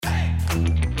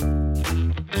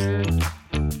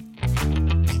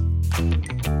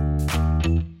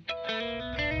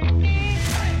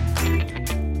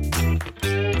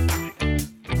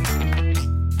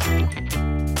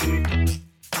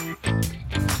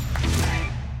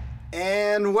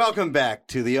And welcome back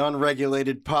to the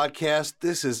Unregulated Podcast.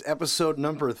 This is episode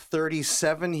number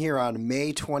 37 here on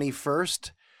May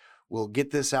 21st. We'll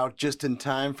get this out just in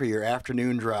time for your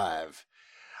afternoon drive.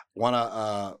 Want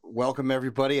to welcome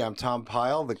everybody. I'm Tom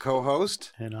Pyle, the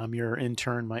co-host. And I'm your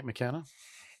intern, Mike McKenna.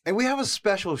 And we have a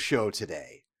special show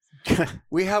today.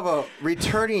 We have a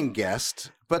returning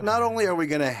guest, but not only are we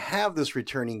going to have this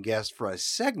returning guest for a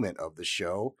segment of the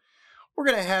show, we're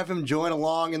going to have him join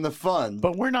along in the fun.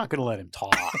 But we're not going to let him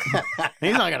talk.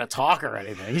 He's not going to talk or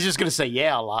anything. He's just going to say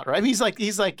yeah a lot, right? He's like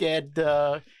Ed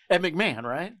McMahon,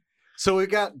 right? So we've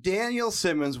got Daniel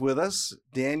Simmons with us.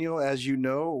 Daniel, as you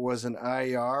know, was an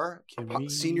IR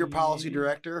senior policy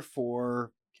director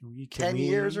for 10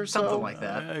 years or so. Something like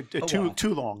that.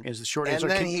 Too long is the short answer.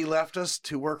 And then he left us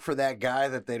to work for that guy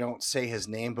that they don't say his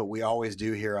name, but we always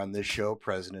do here on this show,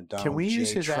 President Donald Can we J. use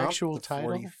his Trump, actual the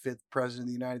title? 45th President of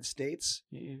the United States.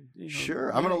 Sure.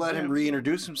 Yeah, I'm going to let him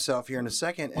reintroduce himself here in a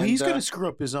second. Well, he's going to screw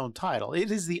up his own title. It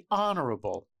is the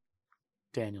Honorable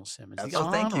Daniel Simmons.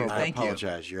 Thank you. I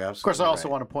apologize. You're absolutely Of course, I also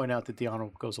right. want to point out that the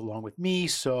Honorable goes along with me,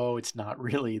 so it's not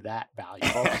really that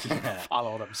valuable.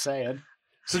 Follow what I'm saying.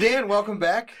 So, Dan, welcome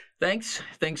back. Thanks.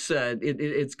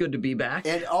 It's good to be back.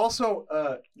 And also,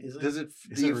 do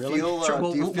you feel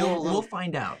We'll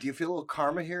find out. Do you feel a little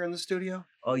karma here in the studio?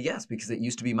 Oh, yes, because it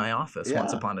used to be my office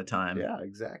once upon a time. Yeah,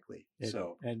 exactly.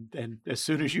 And as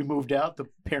soon as you moved out, the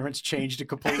parents changed it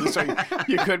completely, so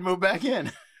you couldn't move back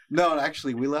in. No,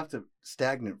 actually, we left it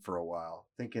stagnant for a while,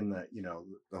 thinking that,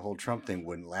 the whole Trump thing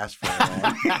wouldn't last very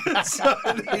long. So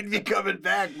they'd be coming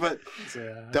back. But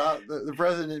the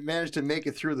president managed to make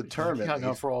it through the term.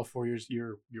 No, for all 4 years,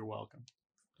 you're welcome.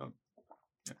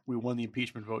 We won the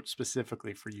impeachment vote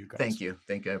specifically for you guys. Thank you.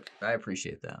 I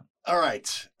appreciate that. All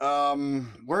right.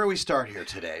 Where do we start here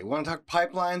today? We want to talk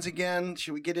pipelines again?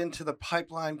 Should we get into the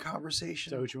pipeline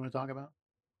conversation? Is that what you want to talk about?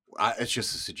 It's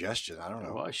just a suggestion. I don't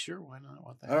know. Well, sure. Why not?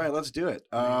 What the All right, let's do it.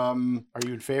 Are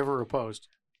you in favor or opposed?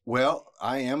 Well,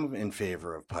 I am in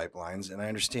favor of pipelines, and I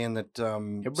understand that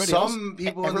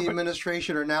people in the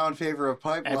administration are now in favor of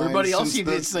pipelines. Everybody else,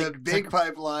 the big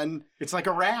pipeline. It's like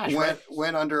a rash.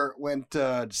 Went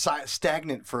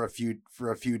stagnant for a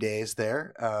few days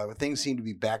there. Things seem to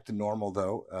be back to normal,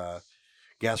 though.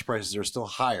 Gas prices are still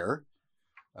higher.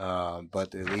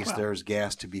 But at least there's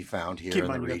gas to be found here in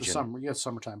the region. You got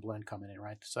summertime blend coming in,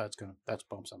 right? So that's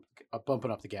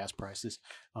bumping up the gas prices.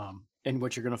 And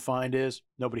what you're going to find is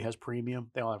nobody has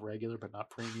premium. They all have regular, but not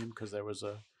premium because there was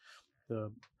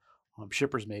the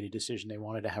shippers made a decision they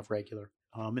wanted to have regular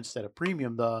instead of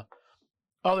premium. The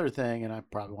other thing, and I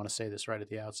probably want to say this right at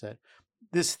the outset,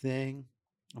 this now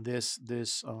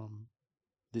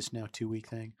 2-week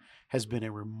thing has been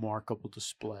a remarkable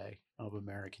display of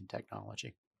American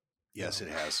technology. Yes, it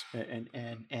has.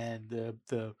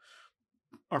 And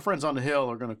our friends on the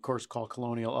Hill are going to, of course, call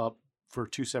Colonial up for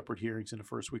 2 separate hearings in the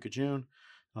first week of June.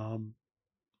 And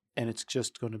it's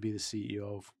just going to be the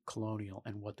CEO of Colonial.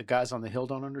 And what the guys on the Hill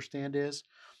don't understand is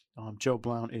Joe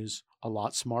Blount is a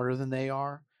lot smarter than they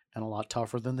are and a lot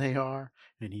tougher than they are,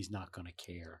 and he's not going to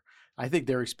care. I think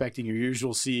they're expecting your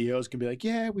usual CEOs can be like,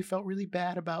 yeah, we felt really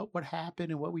bad about what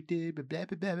happened and what we did, but blah,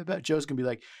 blah, blah, blah, blah. Joe's going to be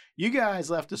like, you guys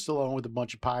left us alone with a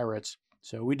bunch of pirates,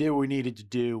 so we did what we needed to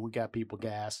do. We got people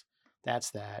gas.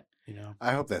 That's that,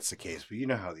 I hope that's the case, but you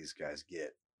know how these guys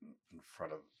get in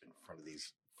front of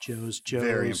these Joe's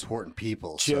very important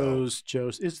people. Joe's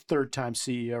his third time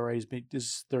CEO, right?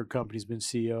 His third company's been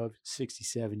CEO,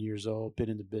 67 years old, been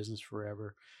in the business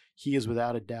forever. He is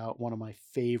without a doubt one of my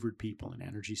favorite people in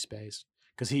energy space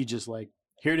because he just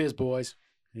here it is, boys.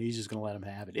 And he's just going to let them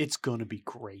have it. It's going to be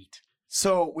great.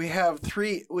 So we have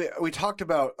we talked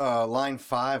about Line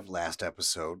 5 last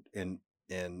episode in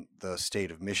the state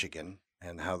of Michigan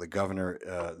and how the governor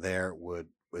there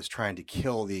was trying to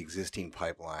kill the existing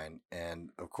pipeline. And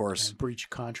of course, and breach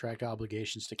contract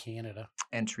obligations to Canada.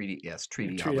 And treaty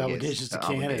obligations to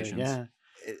Canada. Yeah.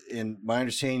 And my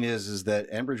understanding is that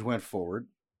Enbridge went forward.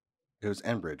 It was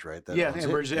Enbridge, right?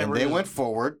 Enbridge. And they went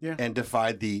forward and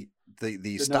defied the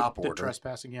stop order. The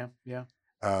trespassing, yeah.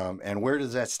 And where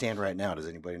does that stand right now? Does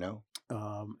anybody know?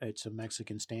 It's a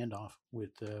Mexican standoff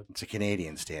with the. It's a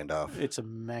Canadian standoff. It's a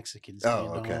Mexican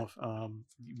standoff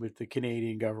with the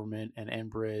Canadian government and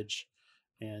Enbridge,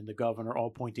 and the governor all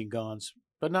pointing guns,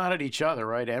 but not at each other,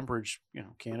 right? Enbridge,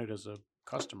 Canada's a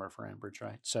customer for Enbridge,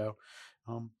 right? So,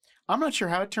 I'm not sure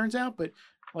how it turns out, but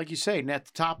like you say, at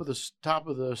the top of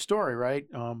the story, right?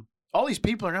 All these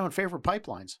people are now in favor of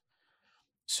pipelines.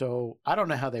 So I don't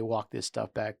know how they walk this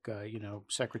stuff back.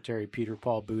 Secretary Peter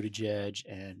Paul Buttigieg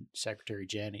and Secretary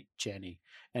Jenny.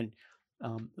 And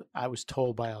I was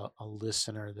told by a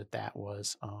listener that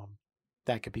was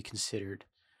that could be considered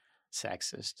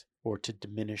sexist or to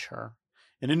diminish her.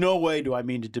 And in no way do I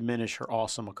mean to diminish her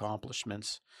awesome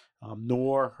accomplishments,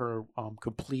 nor her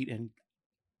complete and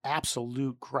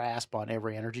absolute grasp on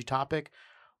every energy topic.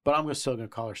 But I'm still going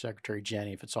to call her Secretary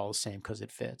Jenny if it's all the same because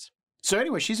it fits. So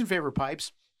anyway, she's in favor of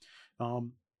pipes.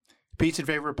 Pete's in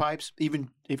favor of pipes. Even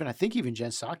I think even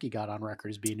Jen Psaki got on record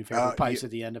as being in favor of pipes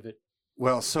at the end of it.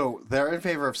 Well, so they're in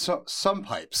favor of some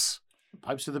pipes.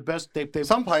 Pipes are the best.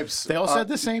 Some pipes. They all said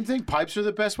the same thing. Pipes are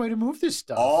the best way to move this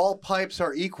stuff. All pipes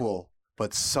are equal,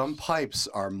 but some pipes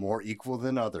are more equal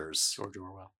than others. George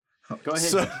Orwell. Go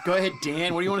ahead. Go ahead,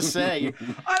 Dan. What do you want to say?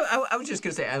 I was just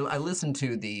going to say, I listened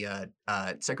to the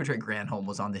Secretary Granholm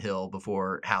was on the Hill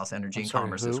before House Energy and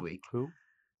Commerce this week. Who?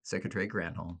 Secretary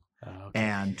Granholm. Okay.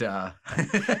 And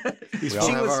we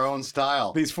all have our own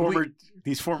style. These former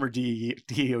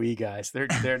DOE guys,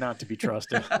 they're not to be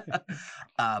trusted.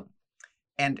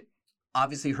 And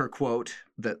obviously her quote,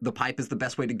 the pipe is the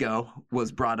best way to go,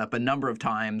 was brought up a number of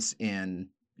times in,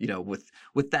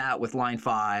 with Line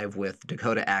 5, with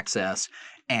Dakota Access.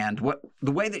 And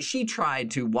the way that she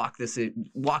tried to walk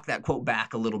that quote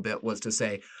back a little bit was to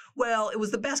say, well, it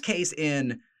was the best case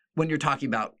when you're talking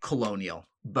about Colonial,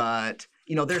 but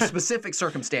there's specific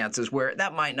circumstances where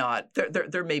that might not.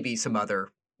 There may be some other,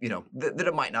 that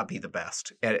it might not be the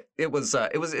best. And it was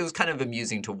kind of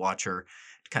amusing to watch her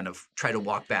kind of try to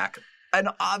walk back an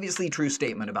obviously true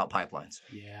statement about pipelines.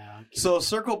 Yeah. So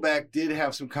Circle Back did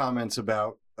have some comments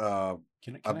about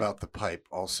the pipe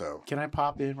also. Can I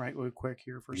pop in right real quick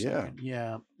here for a second?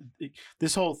 Yeah.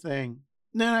 This whole thing.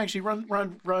 No, actually, run.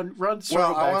 Circle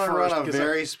Well, I Back want to first, run a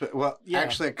very yeah.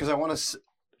 actually, because I want to.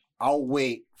 I'll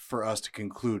wait for us to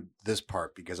conclude this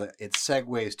part because it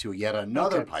segues to yet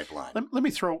another pipeline. Let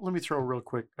me throw a real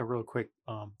quick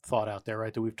thought out there,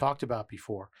 right, that we've talked about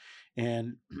before,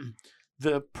 and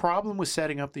the problem with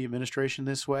setting up the administration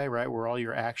this way, right, where all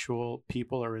your actual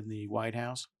people are in the White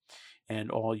House and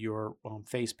all your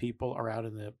face people are out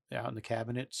in the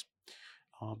cabinets,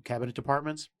 cabinet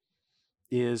departments,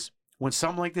 is when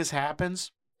something like this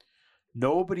happens.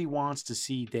 Nobody wants to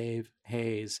see Dave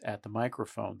Hayes at the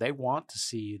microphone. They want to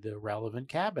see the relevant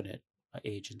cabinet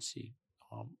agency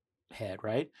head,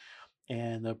 right?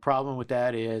 And the problem with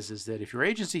that is that if your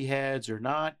agency heads are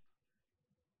not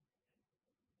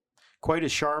quite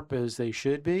as sharp as they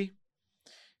should be,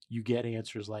 you get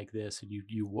answers like this, and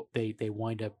they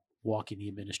wind up walking the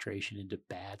administration into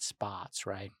bad spots,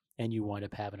 right? And you wind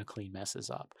up having to clean messes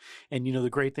up. And the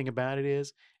great thing about it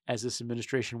is, as this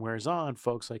administration wears on,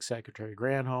 folks like Secretary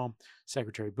Granholm,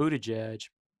 Secretary Buttigieg,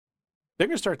 they're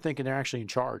going to start thinking they're actually in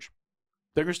charge.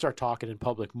 They're going to start talking in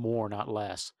public more, not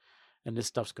less. And this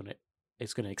stuff's going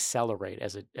to accelerate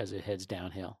as it heads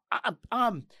downhill.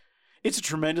 It's a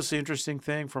tremendously interesting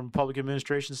thing from a public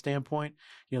administration standpoint.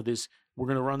 We're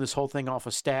going to run this whole thing off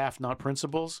of staff, not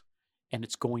principals. And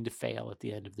it's going to fail at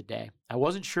the end of the day. I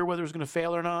wasn't sure whether it was going to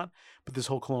fail or not, but this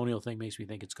whole Colonial thing makes me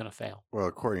think it's going to fail. Well,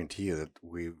 according to you, that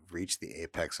we've reached the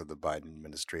apex of the Biden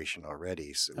administration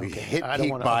already. So we Okay. hit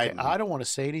peak Biden. I don't want to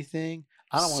say anything.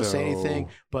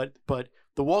 But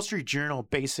the Wall Street Journal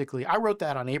basically, I wrote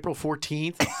that on April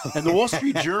 14th, and the Wall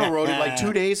Street Journal wrote it like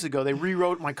 2 days ago. They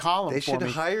rewrote my column They for should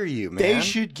me. hire you, man. They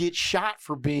should get shot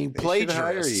for being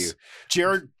plagiarists. Should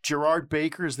hire you. Gerard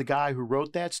Baker is the guy who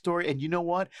wrote that story. And you know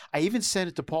what? I even sent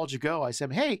it to Paul Jagot. I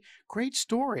said, hey, great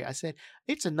story. I said,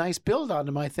 it's a nice build on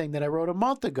to my thing that I wrote a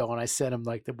month ago. And I sent him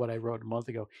what I wrote a month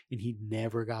ago. And he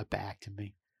never got back to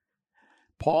me.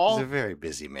 Paul. He's a very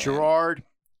busy man. Gerard.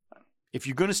 If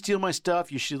you're going to steal my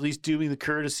stuff, you should at least do me the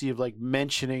courtesy of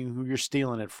mentioning who you're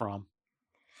stealing it from.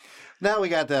 Now we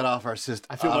got that off our system.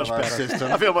 I feel much better. System.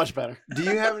 I feel much better. Do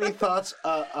you have any thoughts,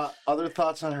 other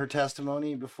thoughts on her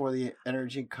testimony before the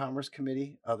Energy and Commerce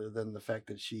Committee, other than the fact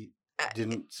that she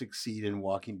didn't succeed in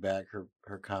walking back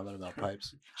her comment about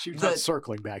pipes? She's not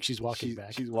circling back. She's walking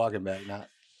back. She's walking back, not.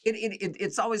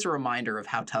 It's always a reminder of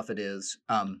how tough it is.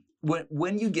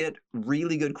 When you get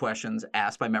really good questions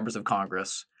asked by members of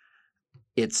Congress,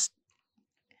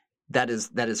 that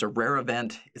is a rare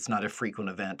event. It's not a frequent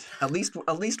event. At least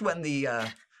when the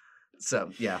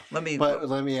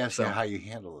let me ask you how you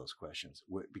handle those questions,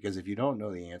 because if you don't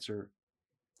know the answer,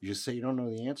 you just say you don't know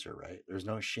the answer, right? There's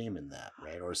no shame in that,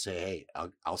 right? Or say, hey,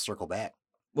 I'll circle back.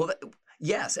 Well,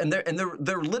 yes, and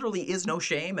there literally is no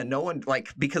shame, and no one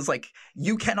because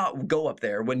you cannot go up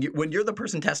there when you're the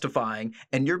person testifying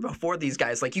and you're before these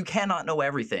guys, you cannot know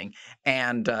everything,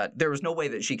 and there was no way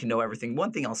that she can know everything.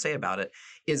 One thing I'll say about it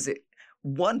is that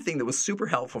one thing that was super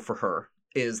helpful for her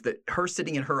is that her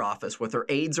sitting in her office with her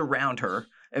aides around her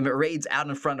and raids out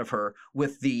in front of her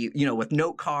with with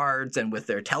note cards and with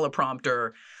their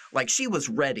teleprompter. Like, she was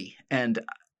ready. And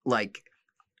like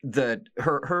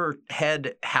her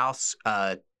head House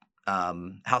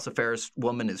Affairs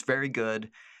woman is very good.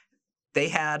 They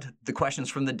had the questions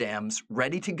from the Dems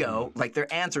ready to go, like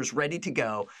their answers ready to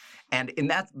go. And in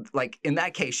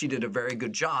that case, she did a very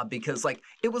good job because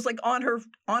it was on her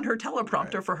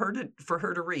teleprompter for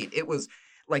her to read. It was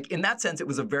in that sense, it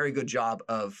was a very good job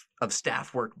of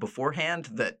staff work beforehand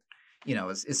that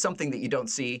is something that you don't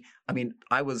see. I mean,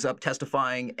 I was up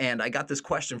testifying and I got this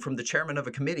question from the chairman of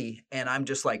a committee, and I'm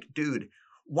just like, dude,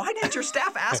 why didn't your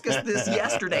staff ask us this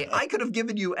yesterday? I could have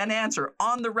given you an answer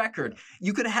on the record.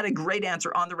 You could have had a great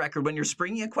answer on the record. When you're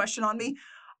springing a question on me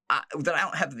that I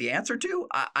don't have the answer to,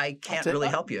 I can't really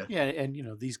help you. Yeah,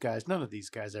 and these guys, none of these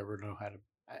guys ever know how to.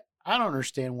 I don't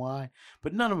understand why,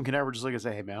 but none of them can ever just look and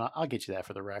say, "Hey, man, I'll get you that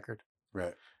for the record."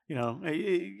 Right.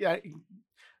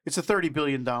 It's a $30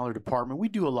 billion department. We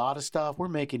do a lot of stuff. We're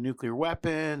making nuclear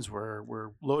weapons.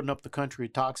 We're loading up the country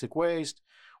with toxic waste.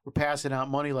 We're passing out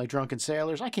money like drunken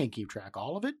sailors. I can't keep track of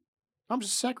all of it. I'm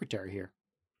just a secretary here.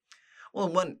 Well,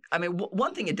 one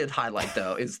thing it did highlight,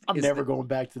 though, is I'm never going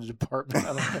back to the department,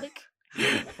 I don't think.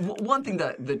 One thing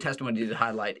that the testimony did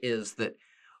highlight is that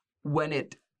when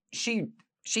she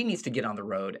needs to get on the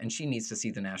road and she needs to see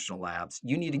the national labs.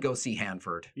 You need to go see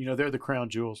Hanford. They're the crown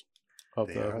jewels of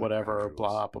the whatever,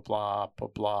 blah, blah, blah, blah,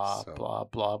 blah, blah,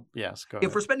 blah. Yes, go ahead.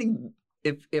 If we're spending...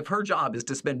 If her job is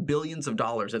to spend billions of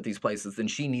dollars at these places, then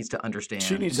she needs to understand.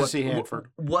 She needs to see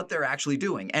Hanford. What they're actually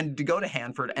doing, and to go to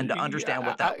Hanford and to understand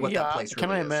what that place really is.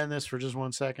 Can I amend this for just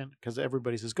 1 second? Because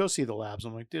everybody says, go see the labs.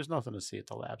 I'm like, there's nothing to see at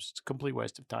the labs. It's a complete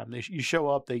waste of time. You show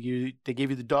up, they give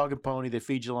you the dog and pony, they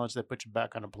feed you lunch, they put you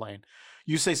back on a plane.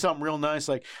 You say something real nice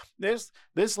like, this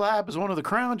lab is one of the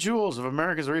crown jewels of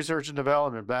America's research and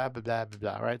development, blah, blah, blah, blah,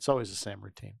 blah, right? It's always the same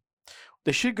routine.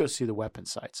 They should go see the weapon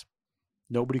sites.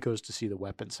 Nobody goes to see the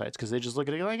weapon sites because they just look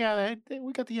at it like,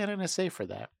 we got the NNSA for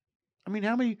that. I mean,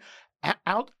 how many,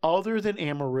 other than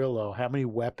Amarillo, how many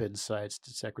weapon sites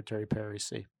did Secretary Perry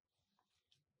see?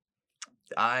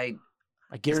 I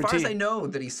guarantee. As far as I know,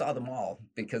 that he saw them all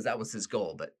because that was his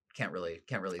goal, but can't really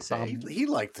say. He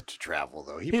liked to travel,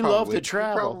 though. He loved to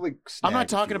travel. I'm not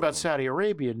talking about Saudi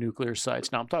Arabia nuclear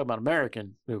sites. Now I'm talking about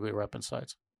American nuclear weapon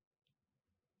sites.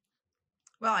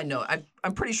 Well, I know.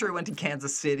 I'm pretty sure he went to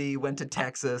Kansas City, went to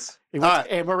Texas. He went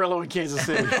to Amarillo and Kansas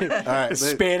City. All right.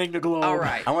 Spanning the globe. All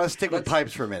right. I want to stick with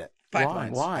pipes for a minute.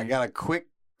 Pipelines. Why? I got a quick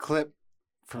clip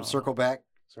from Circle Back.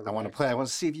 I want to play. I want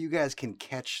to see if you guys can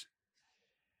catch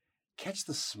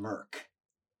the smirk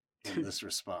in this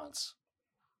response.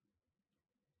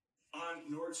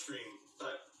 On Nord Stream,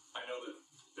 I know that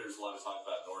there's a lot of talk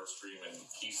about Nord Stream and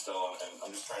Keystone, and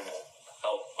I'm just trying to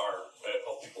help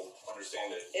people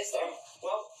understand it. Is there?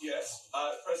 Well, yes.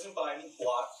 President Biden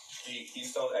blocked the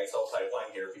Keystone XL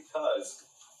pipeline here because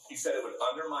he said it would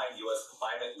undermine U.S.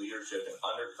 climate leadership and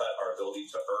undercut our ability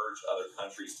to urge other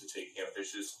countries to take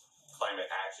ambitious climate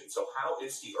action. So how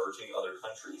is he urging other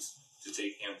countries to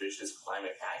take ambitious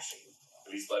climate action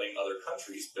if he's letting other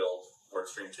countries build Nord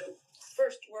Stream 2?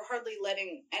 First, we're hardly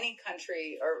letting any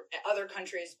country or other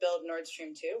countries build Nord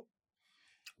Stream 2.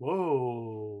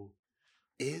 Whoa.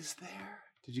 Is there?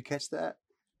 Did you catch that?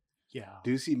 Yeah.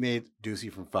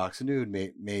 Ducey from Fox News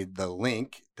made the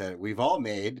link that we've all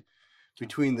made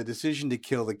between the decision to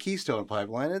kill the Keystone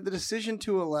pipeline and the decision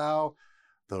to allow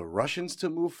the Russians to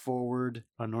move forward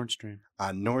on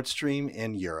Nord Stream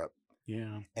in Europe.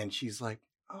 Yeah. And she's like,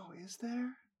 "Oh, is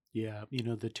there?" Yeah.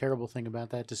 The terrible thing about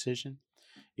that decision,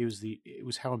 it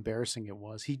was how embarrassing it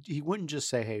was. He wouldn't just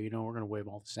say, "Hey, we're going to waive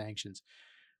all the sanctions."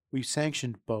 We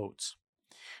sanctioned boats.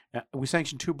 We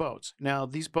sanctioned 2 boats. Now,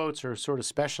 these boats are sort of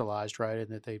specialized, right, in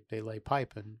that they lay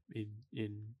pipe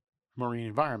in marine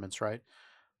environments, right?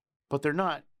 But they're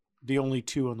not the only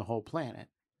 2 on the whole planet.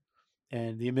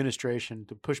 And the administration,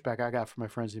 the pushback I got from my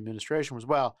friends in the administration was,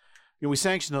 well, we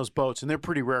sanctioned those boats, and they're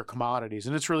pretty rare commodities,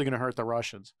 and it's really going to hurt the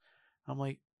Russians. I'm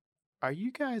like, are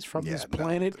you guys from this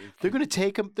planet? No, they're going to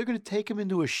take them. They're going to take them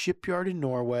into a shipyard in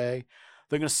Norway.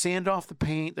 They're going to sand off the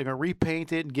paint. They're going to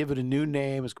repaint it and give it a new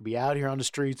name. It's going to be out here on the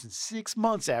streets in 6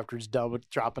 months after it's done with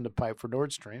dropping the pipe for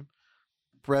Nord Stream.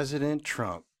 President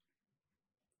Trump,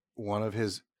 one of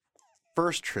his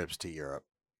first trips to Europe,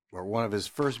 or one of his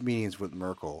first meetings with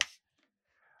Merkel,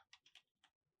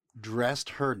 dressed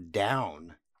her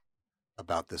down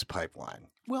about this pipeline.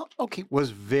 Well, okay. Was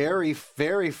very,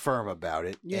 very firm about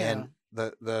it. Yeah. And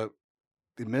the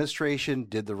administration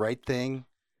did the right thing.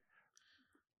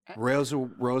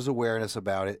 Rose awareness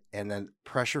about it, and then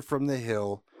pressure from the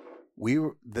Hill.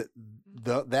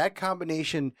 That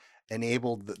combination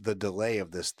enabled the delay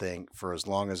of this thing for as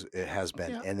long as it has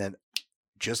been. Yeah. And then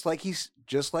just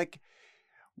like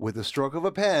with a stroke of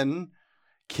a pen,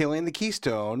 killing the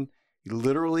Keystone, he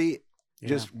literally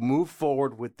just moved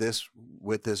forward with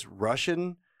this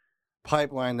Russian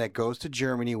pipeline that goes to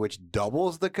Germany, which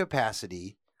doubles the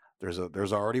capacity.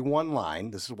 There's already one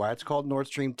line. This is why it's called Nord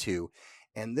Stream 2.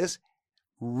 And this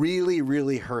really,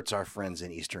 really hurts our friends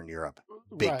in Eastern Europe.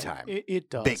 Big time. It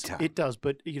does. Big time. It does.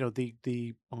 But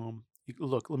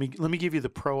look, let me give you the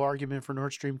pro argument for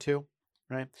Nord Stream 2,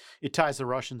 right? It ties the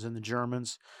Russians and the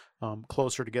Germans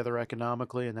closer together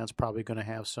economically, and that's probably going to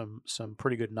have some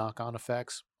pretty good knock-on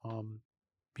effects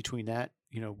between that,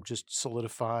 just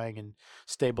solidifying and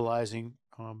stabilizing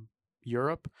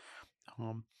Europe.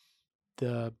 I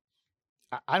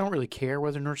don't really care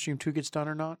whether Nord Stream 2 gets done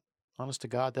or not. Honest to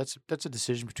God, that's a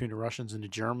decision between the Russians and the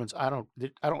Germans. I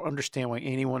don't understand why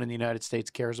anyone in the United States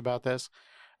cares about this.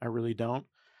 I really don't.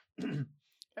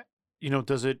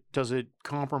 Does it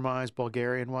compromise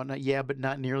Bulgaria and whatnot? Yeah, but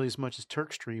not nearly as much as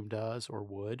Turkstream does or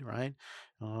would, right?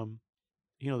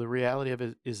 The reality of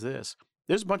it is this: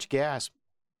 there's a bunch of gas,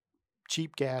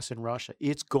 cheap gas in Russia.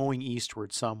 It's going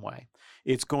eastward some way.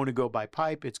 It's going to go by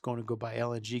pipe. It's going to go by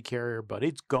LNG carrier, but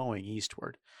it's going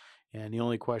eastward. And the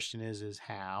only question is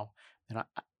how. And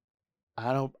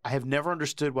I have never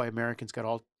understood why Americans got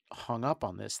all hung up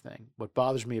on this thing. What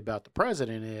bothers me about the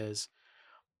president is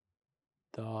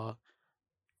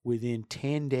within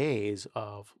 10 days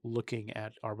of looking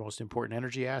at our most important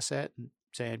energy asset and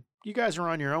saying, you guys are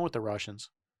on your own with the Russians.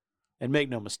 And make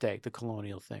no mistake, the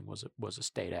Colonial thing was a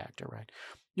state actor, right?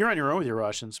 You're on your own with your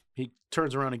Russians. He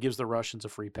turns around and gives the Russians a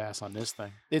free pass on this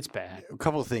thing. It's bad. A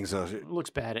couple of things, though. It looks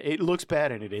bad. It looks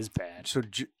bad, and it is bad. So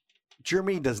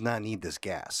Germany does not need this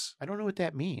gas. I don't know what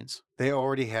that means. They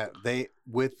already have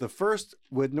with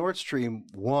Nord Stream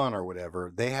 1 or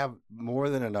whatever, they have more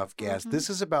than enough gas. Mm-hmm. This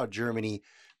is about Germany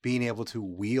being able to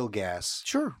wheel gas,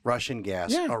 Russian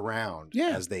gas, around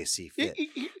as they see fit.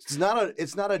 It's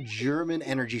not a German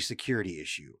energy security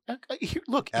issue.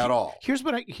 All. Here's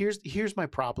my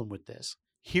problem with this.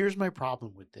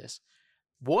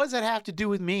 What does that have to do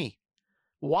with me?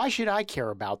 Why should I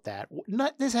care about that?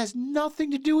 This has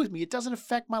nothing to do with me. It doesn't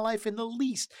affect my life in the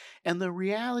least. And the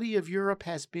reality of Europe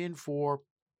has been since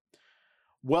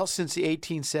the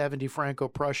 1870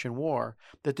 Franco-Prussian War,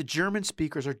 that the German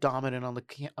speakers are dominant on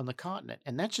the continent.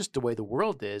 And that's just the way the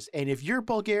world is. And if you're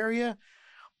Bulgaria,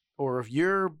 or if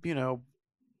you're,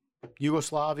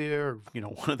 Yugoslavia, or,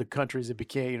 one of the countries that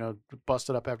became,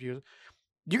 busted up after you,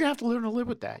 you're going to have to learn to live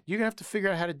with that. You're going to have to figure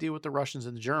out how to deal with the Russians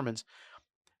and the Germans.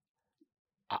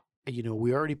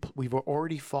 We've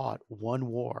already fought one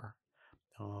war.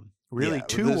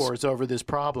 Two wars over this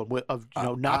problem of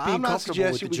not being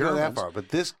comfortable with the Germans. Go that far, but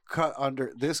this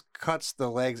cuts the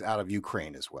legs out of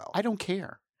Ukraine as well. I don't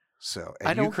care. So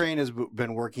Ukraine has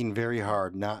been working very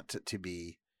hard not to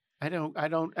be. I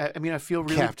feel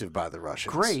really captive by the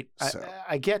Russians. Great, so.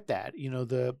 I get that.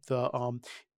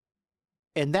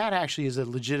 And that actually is a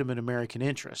legitimate American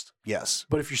interest. Yes,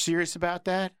 but if you're serious about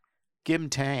that, give them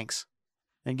tanks.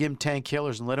 And give them tank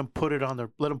killers and let them put it on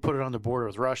the border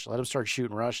with Russia. Let them start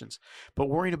shooting Russians. But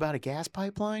worrying about a gas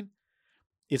pipeline,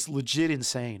 it's legit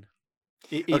insane.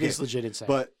 It is legit insane.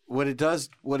 But what it does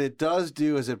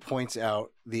do is it points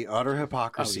out the utter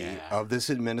hypocrisy of this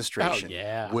administration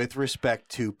with respect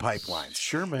to pipelines.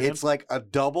 Sure, man. It's like a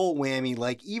double whammy.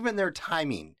 Like even their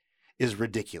timing is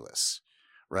ridiculous,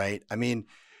 right? I mean,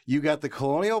 you got the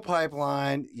Colonial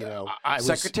pipeline.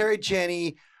 Secretary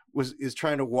Jenny is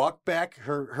trying to walk back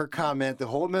her comment. The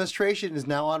whole administration is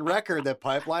now on record that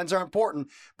pipelines are important,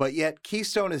 but yet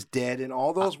Keystone is dead and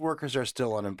all those workers are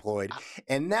still unemployed.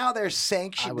 And now they're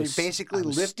sanctioned. They're basically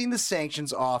lifting the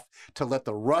sanctions off to let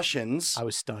the Russians. I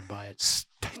was stunned by it.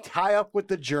 Tie up with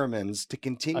the Germans to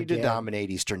continue to dominate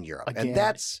Eastern Europe. And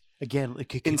that's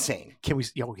insane. Can we?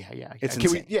 Oh yeah. It's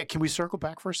insane. Can we circle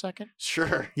back for a second?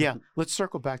 Sure. Yeah. Let's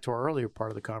circle back to our earlier part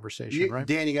of the conversation, right?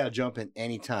 Dan, you got to jump in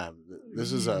anytime.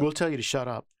 We'll tell you to shut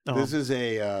up. This is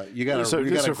you got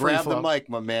to grab the mic,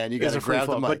 my man. You got to grab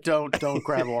the mic, but don't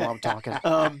grab it while I'm talking.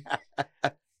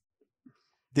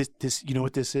 This, you know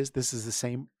what this is? This is the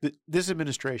same. This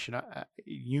administration.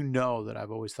 That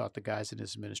I've always thought the guys in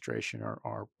this administration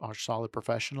are solid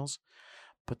professionals.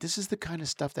 But this is the kind of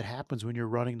stuff that happens when you're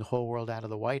running the whole world out of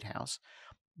the White House.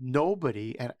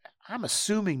 Nobody, and I'm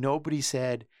assuming nobody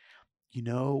said,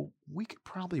 we could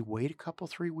probably wait a couple,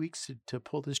 3 weeks to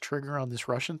pull this trigger on this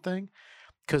Russian thing,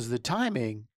 because the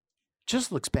timing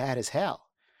just looks bad as hell.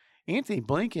 Anthony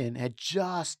Blinken had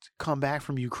just come back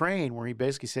from Ukraine, where he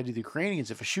basically said to the Ukrainians,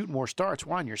 if a shooting war starts,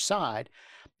 we're on your side.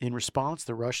 In response,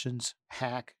 the Russians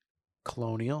hack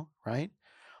Colonial, right?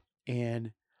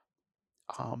 And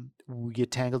we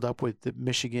get tangled up with the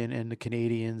Michigan and the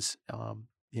Canadians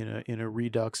in a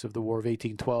redux of the War of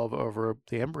 1812 over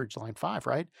the Enbridge Line 5,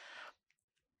 right?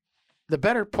 The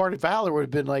better part of valor would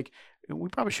have been like, we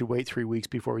probably should wait 3 weeks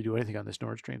before we do anything on this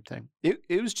Nord Stream thing.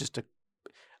 It was just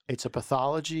it's a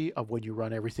pathology of when you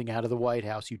run everything out of the White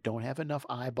House, you don't have enough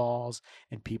eyeballs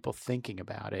and people thinking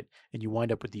about it, and you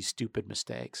wind up with these stupid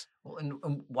mistakes. Well,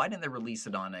 and why didn't they release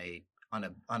it on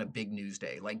a big news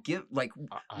day? Like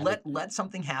let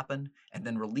something happen and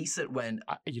then release it when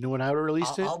you know when I would have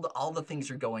released it? All the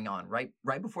things are going on right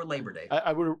before Labor Day.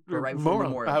 I would right before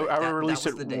Memorial Day. I would release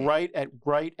it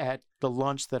right at the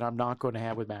lunch that I'm not going to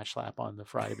have with Matt Schlapp on the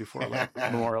Friday before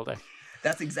Memorial Day.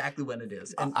 That's exactly when it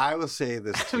is. And I will say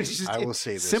this too. I will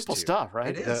say this simple too. stuff,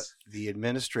 right? It is. The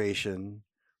administration,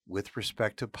 with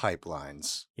respect to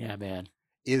pipelines, yeah, man,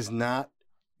 is not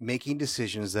making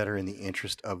decisions that are in the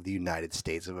interest of the United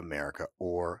States of America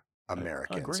or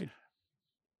Americans. Agreed.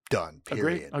 Done.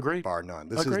 Period. Agreed. Bar none.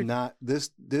 This is not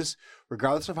this.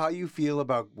 Regardless of how you feel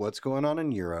about what's going on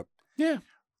in Europe. Yeah.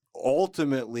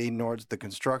 Ultimately, the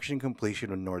construction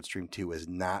completion of Nord Stream 2 is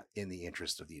not in the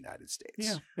interest of the United States.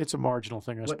 Yeah, it's a marginal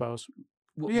thing, I suppose.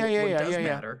 What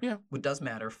does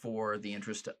matter for the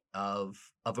interest of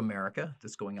America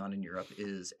that's going on in Europe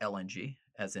is LNG,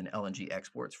 as in LNG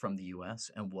exports from the U.S.,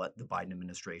 and what the Biden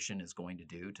administration is going to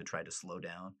do to try to slow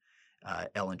down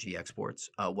LNG exports.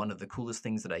 One of the coolest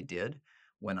things that I did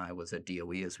when I was at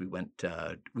DOE is we went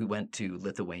to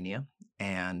Lithuania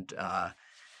and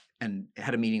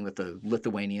had a meeting with the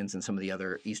Lithuanians and some of the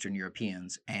other Eastern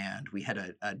Europeans, and we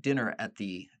had a dinner at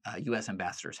the U.S.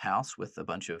 ambassador's house with a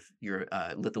bunch of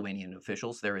Lithuanian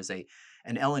officials. There is an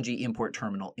LNG import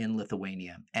terminal in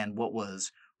Lithuania, and what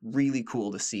was really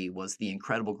cool to see was the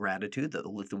incredible gratitude that the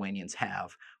Lithuanians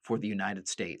have for the United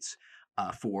States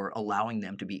for allowing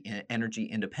them to be energy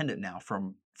independent now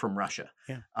from Russia.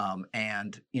 Yeah.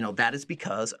 And that is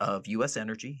because of U.S.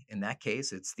 energy. In that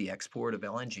case, it's the export of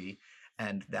LNG.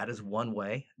 And that is one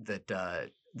way that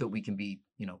we can be,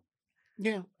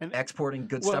 exporting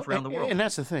good stuff around the world. And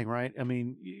that's the thing, right? I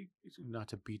mean, not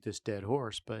to beat this dead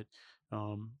horse, but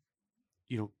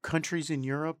countries in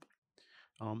Europe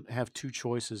have two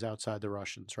choices outside the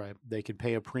Russians, right? They can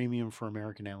pay a premium for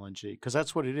American LNG because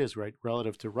that's what it is, right?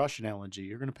 Relative to Russian LNG,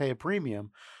 you're going to pay a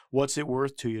premium. What's it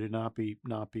worth to you to not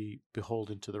be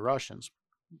beholden to the Russians?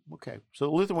 Okay, so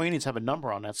the Lithuanians have a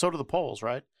number on that. So do the Poles,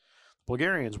 right?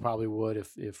 Bulgarians probably would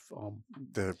if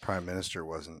the prime minister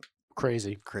wasn't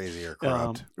crazy or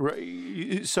corrupt.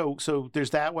 So there's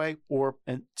that way.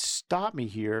 And stop me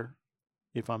here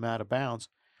if I'm out of bounds.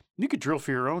 You could drill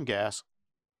for your own gas.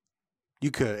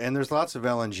 You could, and there's lots of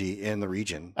LNG in the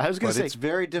region. I was going to say it's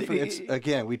very different.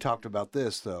 Again, we talked about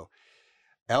this though.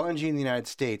 LNG in the United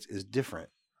States is different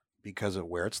because of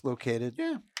where it's located.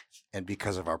 Yeah. And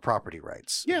because of our property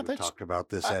rights. Yeah, we talked about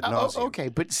this ad nauseum. Okay,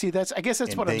 but see, I guess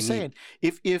that's what I'm saying.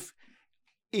 If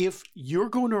you're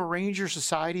going to arrange your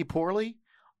society poorly,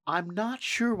 I'm not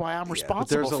sure why I'm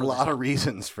responsible. But there's for a lot of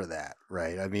reasons for that,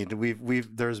 right? I mean,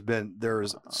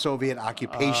 there's Soviet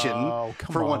occupation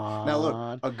for one. Now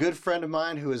look, a good friend of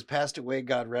mine who has passed away,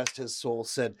 God rest his soul,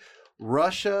 said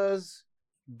Russian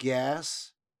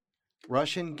gas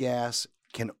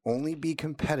can only be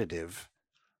competitive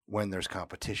when there's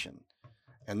competition.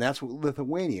 And that's what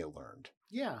Lithuania learned.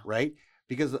 Yeah. Right?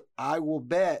 Because I will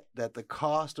bet that the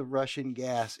cost of Russian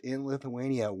gas in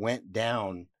Lithuania went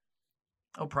down.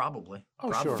 Oh, probably.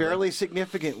 Sure. Fairly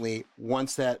significantly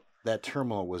once that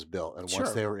terminal was built and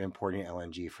once they were importing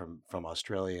LNG from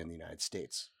Australia and the United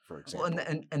States, for example.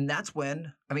 Well, and that's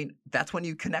when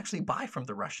you can actually buy from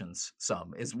the Russians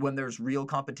is when there's real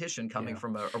competition coming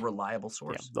from a reliable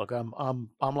source. Yeah. Look,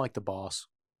 I'm like the boss.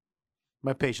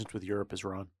 My patience with Europe is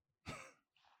run.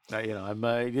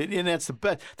 And that's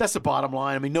the bottom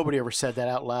line. I mean, nobody ever said that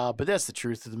out loud, but that's the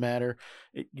truth of the matter.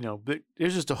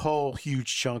 There's just a whole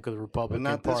huge chunk of the Republican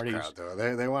Party. This crowd,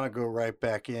 though. They want to go right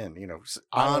back in.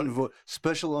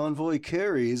 Special Envoy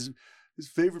Kerry's his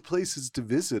favorite places to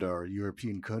visit are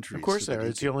European countries. Of course,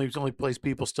 it's the only place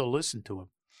people still listen to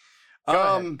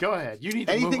him. Go ahead. You need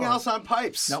to anything else on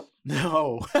pipes? Nope.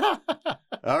 No.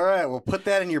 All right. Well, put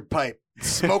that in your pipe.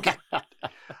 Smoke it.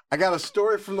 I got a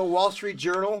story from the Wall Street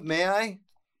Journal. May I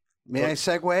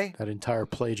segue? That entire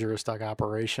plagiaristic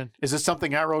operation. Is this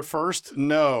something I wrote first?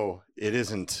 No, it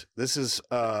isn't. This is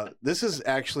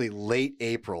actually late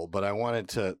April, but I wanted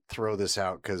to throw this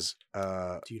out because.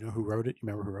 Do you know who wrote it? You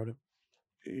remember who wrote it?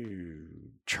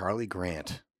 Charlie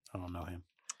Grant. I don't know him.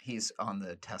 He's on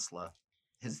the Tesla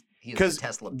he is the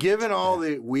Tesla. Given all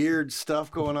the weird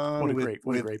stuff going on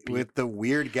with the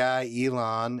weird guy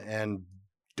Elon and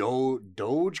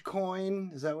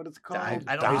Dogecoin, is that what it's called? I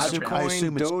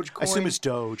assume it's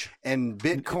Doge. And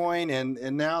Bitcoin,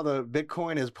 and now the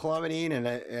Bitcoin is plummeting,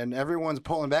 and everyone's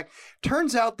pulling back.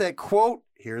 Turns out that, quote,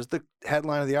 here's the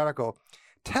headline of the article: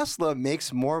 Tesla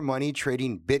makes more money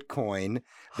trading Bitcoin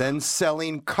than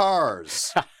selling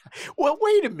cars. Well,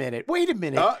 wait a minute.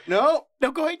 No,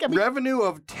 go ahead. Revenue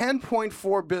of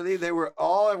 $10.4 billion.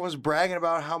 Everyone was bragging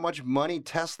about how much money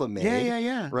Tesla made.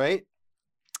 Yeah. Right?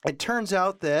 It turns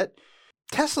out that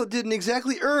Tesla didn't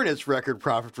exactly earn its record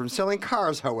profit from selling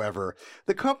cars, however.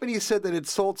 The company said that it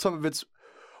sold some of its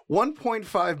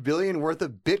 $1.5 billion worth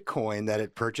of Bitcoin that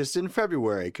it purchased in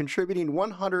February, contributing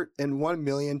 $101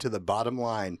 million to the bottom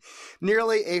line,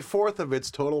 nearly a fourth of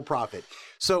its total profit.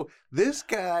 So this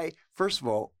guy, first of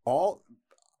all,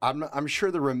 I'm sure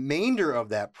the remainder of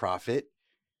that profit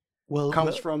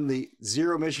comes from the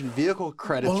zero emission vehicle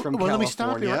credits from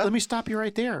California. Let me stop you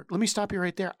right there.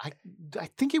 I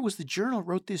think it was the Journal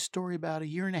wrote this story about a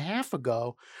year and a half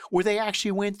ago where they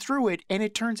actually went through it, and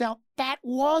it turns out that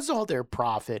was all their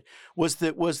profit was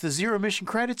the zero emission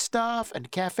credit stuff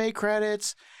and cafe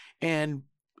credits and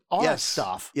all that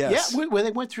stuff. Yes. Yeah, where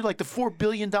they went through like the $4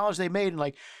 billion they made, and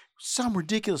like some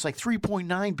ridiculous, like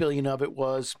 $3.9 billion of it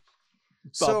was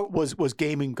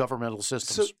gaming governmental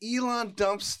systems. So Elon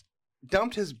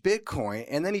dumped his Bitcoin,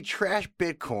 and then he trashed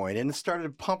Bitcoin and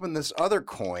started pumping this other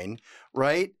coin,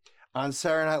 right, on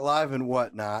Saturday Night Live and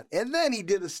whatnot. And then he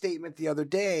did a statement the other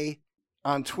day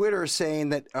on Twitter saying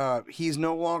that he's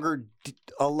no longer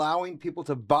allowing people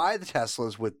to buy the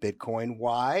Teslas with Bitcoin.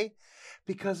 Why?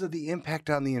 Because of the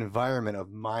impact on the environment of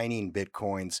mining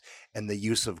Bitcoins and the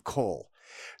use of coal.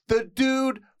 The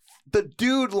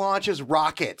dude launches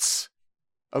rockets.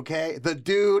 Okay, the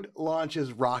dude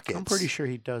launches rockets. I'm pretty sure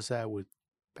he does that with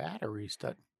batteries.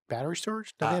 Battery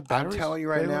storage? Do they have batteries? I'm telling you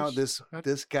right now, this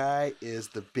guy is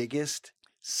the biggest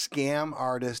scam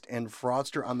artist and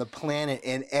fraudster on the planet,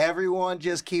 and everyone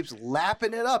just keeps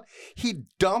lapping it up. He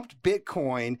dumped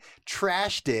Bitcoin,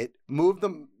 trashed it, moved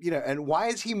them, and why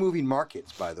is he moving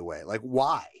markets, by the way? Like,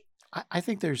 why? I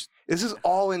think this is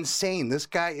all insane. This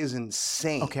guy is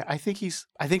insane. Okay, I think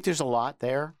there's a lot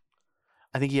there.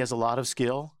 I think he has a lot of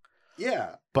skill.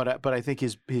 Yeah. But I think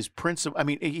his principle, I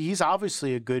mean, he's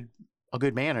obviously a good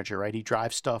manager, right? He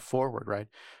drives stuff forward, right?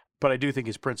 But I do think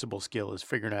his principal skill is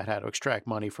figuring out how to extract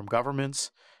money from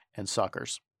governments and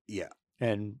suckers. Yeah.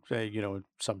 And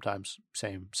sometimes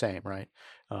same, right?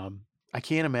 I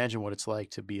can't imagine what it's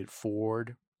like to be at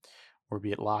Ford or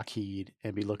be at Lockheed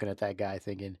and be looking at that guy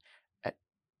thinking,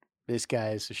 this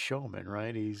guy is a showman,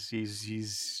 right? He's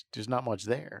there's not much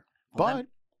there. Well, but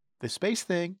the space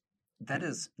thing.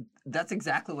 That's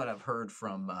exactly what I've heard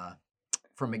from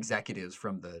executives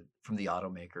from the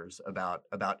automakers about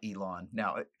Elon.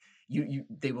 Now,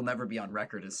 they will never be on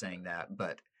record as saying that,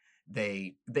 but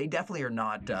they definitely are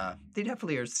not. They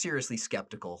definitely are seriously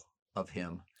skeptical of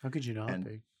him. How could you not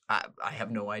be? I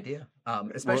have no idea.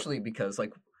 Especially because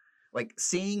like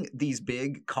seeing these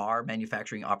big car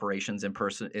manufacturing operations in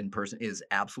person is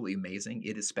absolutely amazing.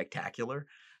 It is spectacular.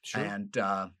 Sure.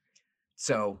 And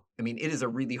so, I mean, it is a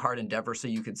really hard endeavor. So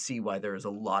you could see why there is a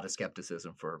lot of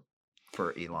skepticism for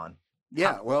Elon.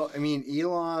 Yeah, well, I mean,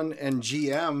 Elon and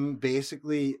GM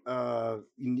basically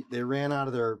they ran out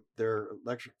of their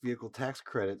electric vehicle tax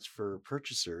credits for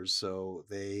purchasers, so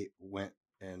they went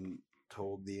and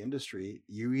told the industry,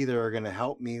 you either are going to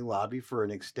help me lobby for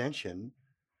an extension,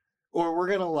 or we're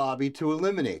going to lobby to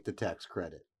eliminate the tax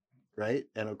credit, right?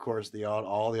 And of course,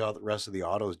 all the rest of the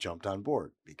autos jumped on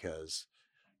board because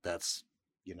that's,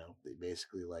 they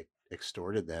basically like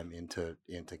extorted them into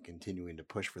continuing to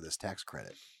push for this tax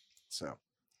credit. So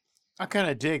I kind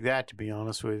of dig that, to be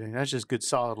honest with you. That's just good,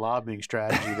 solid lobbying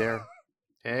strategy there.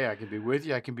 Hey, I can be with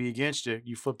you. I can be against you.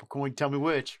 You flip a coin, tell me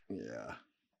which. Yeah.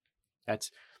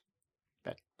 That's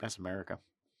America.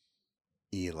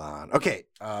 Elon. Okay.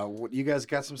 You guys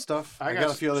got some stuff? I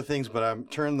got a few other things, but I'm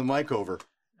turning the mic over.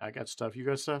 I got stuff. You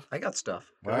got stuff? I got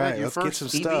stuff. All right, let's get some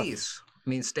stuff. EVs. I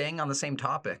mean, staying on the same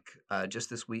topic, just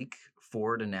this week,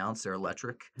 Ford announced their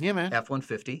electric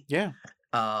F-150. Yeah.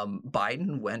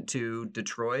 Biden went to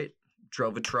Detroit,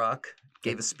 drove a truck,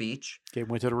 gave a speech.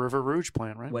 Went to the River Rouge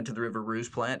plant, right? Went to the River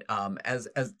Rouge plant. As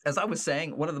I was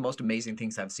saying, one of the most amazing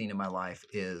things I've seen in my life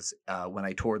is when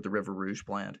I toured the River Rouge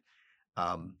plant.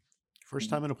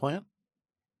 First time in a plant?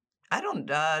 I don't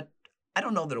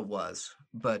know that it was,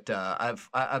 but I've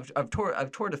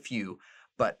toured a few.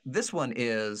 But this one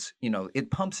is,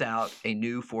 it pumps out a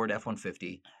new Ford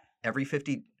F-150 every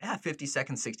 50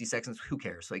 seconds, 60 seconds, who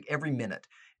cares? Like every minute.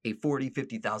 a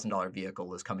 $40,000-$50,000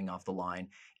 vehicle is coming off the line.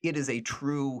 It is a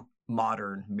true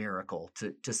modern miracle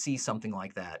to see something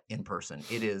like that in person.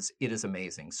 It is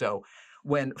amazing. So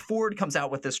when Ford comes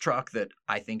out with this truck that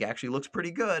I think actually looks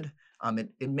pretty good,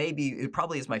 it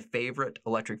probably is my favorite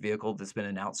electric vehicle that's been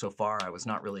announced so far. I was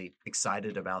not really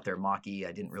excited about their Mach-E.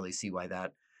 I didn't really see why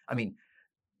that. I mean,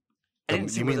 I didn't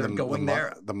see where they're going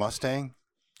there. The Mustang?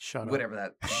 Shut up. Whatever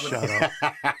that. Shut up.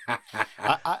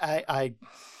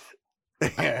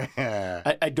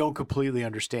 I don't completely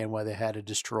understand why they had to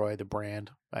destroy the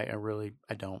brand. I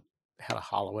don't. How to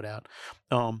hollow it out.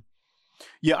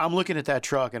 Yeah, I'm looking at that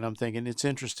truck and I'm thinking it's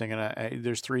interesting. And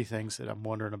there's three things that I'm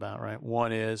wondering about. Right,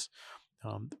 one is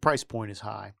the price point is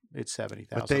high. It's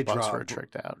 $70,000 for a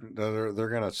tricked out. They're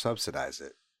going to subsidize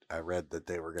it. I read that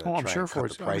they were going to try and cut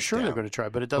the price I'm sure down they're going to try,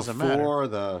 but it doesn't before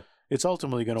matter. It's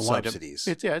ultimately going to wind up.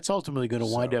 It's ultimately going to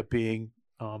wind up being.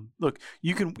 Look,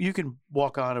 you can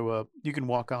walk onto a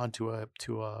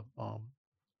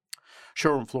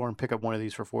showroom floor and pick up one of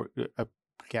these for a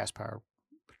gas power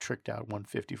tricked out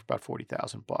 150 for about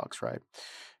 $40,000, right?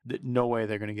 No way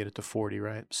they're going to get it to 40,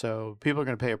 right? So people are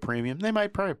going to pay a premium. They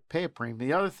might probably pay a premium.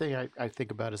 The other thing I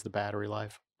think about is the battery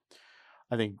life.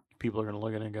 I think people are going to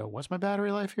look at it and go, "What's my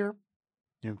battery life here?"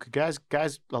 You know, guys,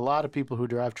 a lot of people who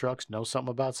drive trucks know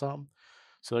something about something.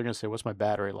 So they're going to say, "What's my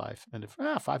battery life?" And if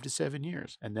 5 to 7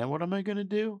 years. And then what am I going to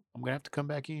do? I'm going to have to come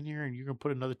back in here and you're going to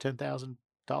put another $10,000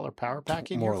 power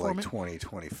pack in here for me? More like 20,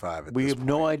 25 We have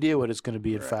no idea what it's going to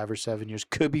be in 5 or 7 years.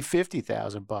 Could be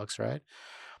 $50,000, right?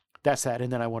 That's that.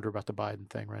 And then I wonder about the Biden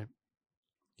thing, right?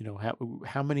 You know,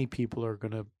 how many people are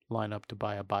going to line up to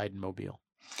buy a Biden mobile?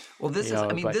 Well,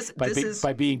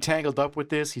 by being tangled up with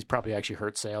this, he's probably actually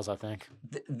hurt sales, I think.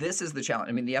 This is the challenge.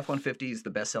 I mean, the F-150 is the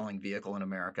best-selling vehicle in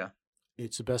America.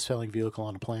 It's the best-selling vehicle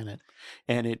on the planet,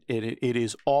 and it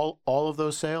is all of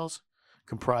those sales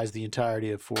comprise the entirety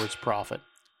of Ford's profit.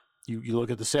 You look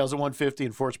at the sales of 150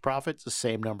 and Ford's profit; it's the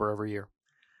same number every year.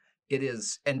 It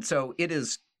is, and so it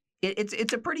is.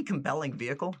 It's a pretty compelling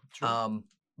vehicle. Sure.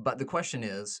 But the question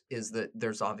is that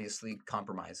there's obviously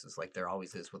compromises, like there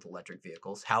always is with electric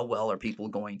vehicles. How well are people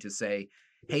going to say,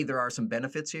 "Hey, there are some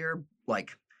benefits here"?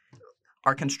 Like,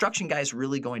 are construction guys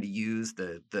really going to use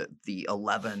the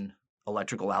 11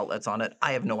 electrical outlets on it?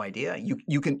 I have no idea.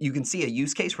 You can see a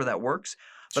use case where that works,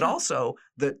 but also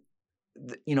the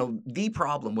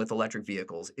problem with electric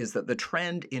vehicles is that the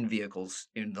trend in vehicles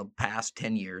in the past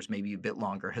 10 years, maybe a bit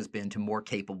longer, has been to more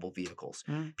capable vehicles.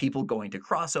 People going to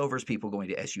crossovers, people going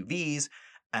to SUVs,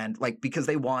 and because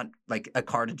they want a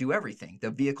car to do everything,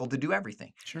 the vehicle to do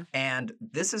everything. Sure. And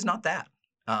this is not that.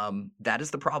 That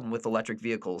is the problem with electric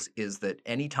vehicles, is that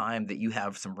anytime that you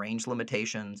have some range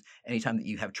limitations, anytime that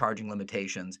you have charging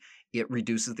limitations, it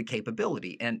reduces the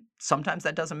capability. And sometimes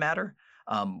that doesn't matter.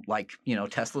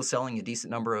 Tesla's selling a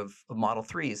decent number of Model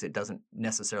 3s. It doesn't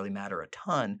necessarily matter a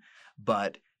ton,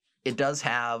 but it does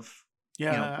have.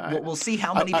 Yeah, we'll see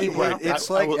how many people. It's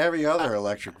like every other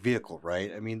electric vehicle,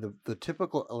 right? I mean, the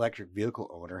typical electric vehicle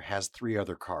owner has 3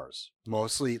 other cars,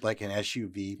 mostly like an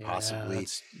SUV, possibly.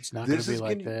 It's not going to be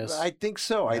like this. I think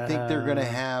so. I think they're going to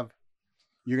have.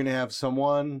 You're going to have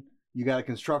someone. You got a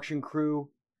construction crew.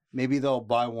 Maybe they'll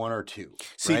buy 1 or 2.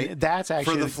 See, right? That's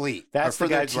actually for the fleet. That's for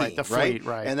their team, right. The fleet,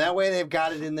 right? And that way they've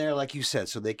got it in there, like you said,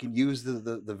 so they can use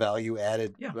the value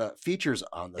added features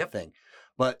on the thing.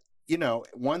 But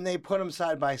when they put them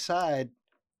side by side,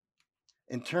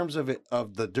 in terms of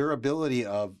the durability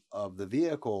of the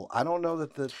vehicle, I don't know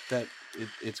that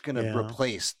it's going to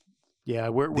replace. Yeah,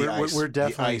 we're definitely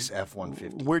the ICE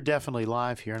F-150. We're definitely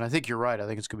live here, and I think you're right. I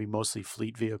think it's going to be mostly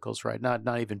fleet vehicles, right?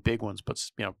 Not even big ones, but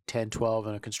 10, 12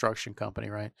 in a construction company,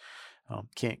 right? Not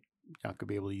going to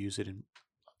be able to use it in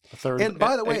a third. And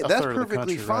by the way, that's country,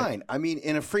 perfectly fine. Right? I mean,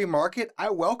 in a free market,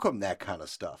 I welcome that kind of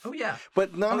stuff. Oh yeah,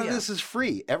 but none of this is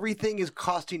free. Everything is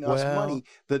costing us money.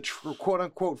 The quote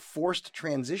unquote forced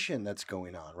transition that's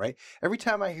going on, right? Every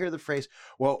time I hear the phrase,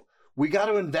 "Well, we got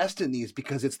to invest in these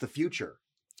because it's the future."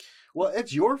 Well,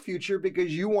 it's your future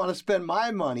because you want to spend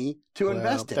my money to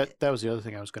invest in it. That was the other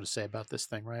thing I was going to say about this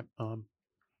thing, right?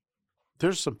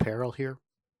 There's some peril here.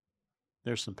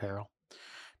 There's some peril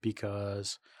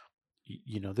because,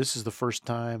 this is the first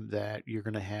time that you're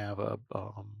going to have an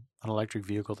electric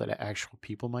vehicle that actual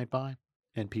people might buy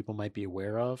and people might be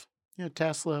aware of.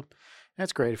 Tesla,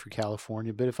 that's great for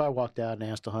California, but if I walked out and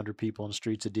asked 100 people on the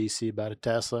streets of D.C. about a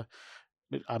Tesla,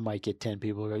 I might get 10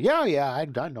 people who go, yeah,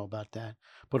 I know about that.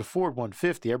 But a Ford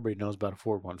 150, everybody knows about a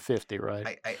Ford 150,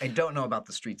 right? I don't know about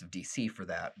the streets of D.C. for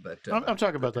that, but I'm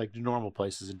talking about the normal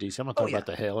places in D.C. I'm not talking about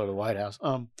the Hill or the White House.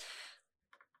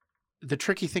 the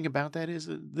tricky thing about that is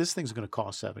this thing's going to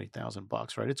cost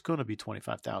 $70,000, right? It's going to be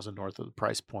 $25,000 north of the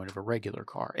price point of a regular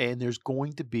car, and there's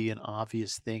going to be an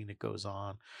obvious thing that goes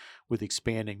on with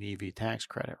expanding the EV tax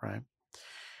credit, right?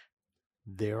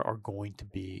 There are going to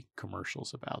be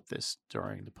commercials about this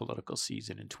during the political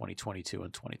season in 2022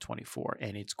 and 2024,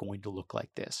 and it's going to look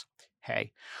like this.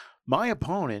 Hey, my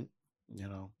opponent,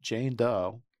 Jane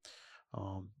Doe,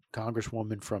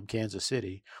 Congresswoman from Kansas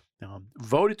City,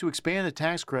 voted to expand the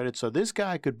tax credit so this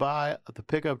guy could buy the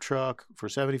pickup truck for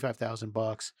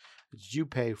 $75,000. You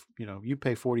pay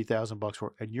 $40,000 for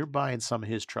it, and you're buying some of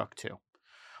his truck too.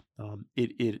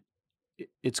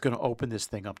 It's going to open this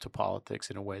thing up to politics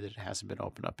in a way that it hasn't been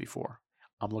opened up before.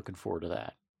 I'm looking forward to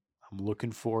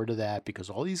that. Because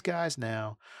all these guys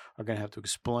now are going to have to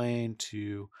explain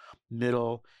to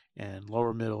middle and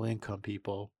lower middle income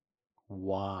people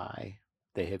why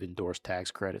they have endorsed tax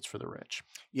credits for the rich.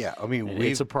 Yeah, I mean,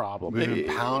 it's a problem.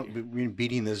 We've been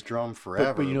beating this drum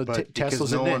forever. But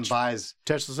Tesla's a niche.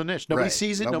 Tesla's a niche. Nobody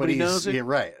sees it. Nobody knows it. Yeah,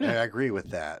 right. Yeah. I agree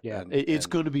with that. Yeah, it's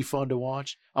going to be fun to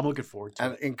watch. I'm looking forward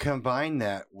to it. And combine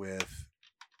that with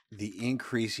the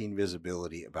increasing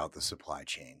visibility about the supply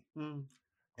chain,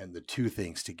 and the two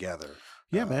things together.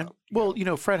 Yeah, man. Well,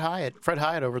 Fred Hyatt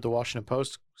over at the Washington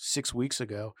Post 6 weeks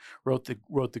ago wrote the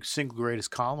single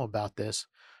greatest column about this.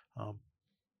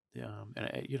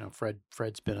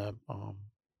 Fred's been a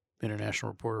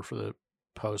international reporter for the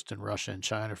Post in Russia and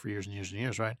China for years and years and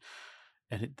years, right?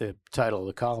 And the title of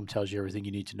the column tells you everything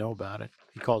you need to know about it.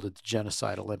 He called it the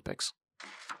Genocide Olympics.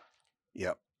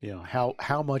 Yep.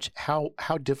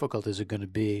 How difficult is it going to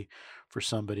be for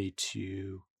somebody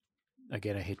to,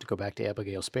 again, I hate to go back to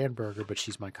Abigail Spanberger, but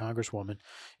she's my congresswoman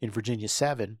in Virginia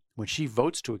 7, when she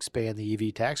votes to expand the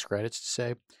EV tax credits, to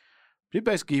say, you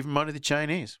basically give money to the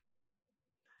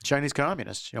Chinese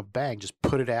communists, bang, just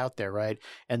put it out there, right?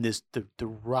 And the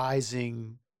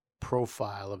rising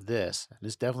profile of this, and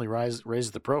this definitely raises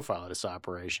the profile of this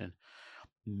operation,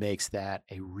 makes that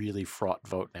a really fraught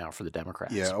vote now for the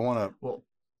Democrats. Yeah, I want to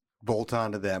bolt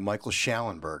onto that. Michael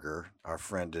Schallenberger, our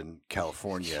friend in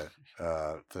California,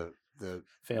 the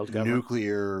failed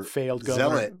nuclear failed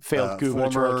zealot,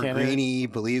 former Greenie,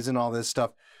 believes in all this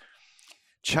stuff.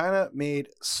 China made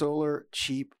solar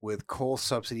cheap with coal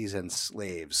subsidies and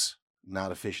slaves,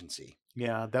 not efficiency.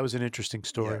 Yeah, that was an interesting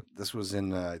story. Yeah, this was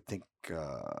in, I think,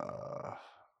 I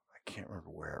can't remember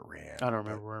where it ran. I don't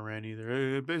remember where it ran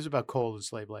either. It was about coal and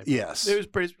slave labor. Yes. It's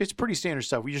pretty standard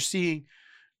stuff.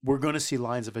 We're going to see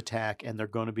lines of attack, and they're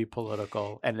going to be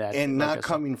political. And not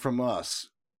coming from us.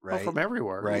 Right. From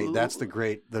everywhere. Right. That's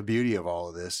the beauty of all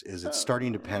of this is it's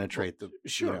starting to penetrate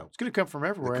it's going to come from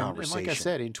everywhere. And like I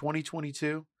said, in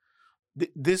 2022,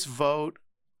 this vote,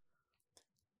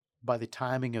 by the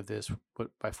timing of this,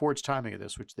 by Ford's timing of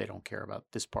this, which they don't care about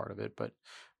this part of it, but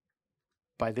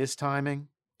by this timing,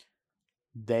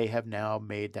 they have now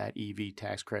made that EV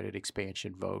tax credit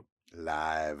expansion vote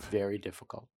live. Very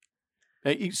difficult.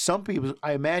 Some people,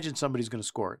 I imagine somebody's going to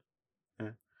score it.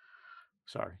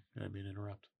 Sorry, I didn't mean to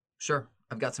interrupt. Sure.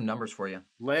 I've got some numbers for you.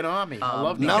 Lay it on me. I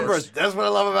love numbers. That's what I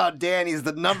love about Dan. He's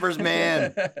the numbers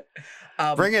man.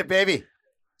 Bring it, baby.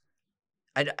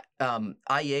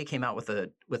 IEA came out with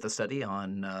a study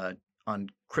on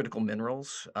critical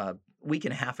minerals a week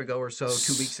and a half ago or so,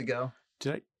 2 weeks ago.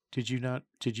 Did you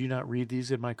not read these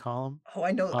in my column? Oh,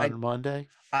 I know. On Monday.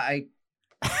 I'm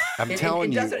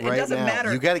telling you right now,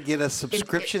 matter. You got to get a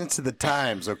subscription to the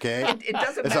Times, okay? It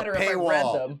doesn't matter if I read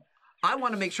them. I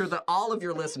want to make sure that all of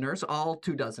your listeners, all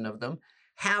 24 of them,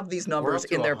 have these numbers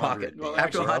in their pocket. Well, up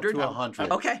to 100? Up to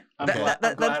 100. Okay. I'm glad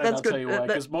that's good. I'll tell you why,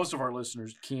 because most of our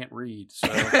listeners can't read. So.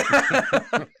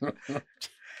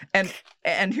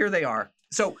 and here they are.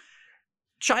 So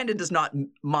China does not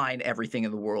mine everything in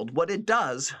the world. What it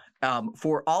does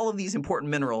for all of these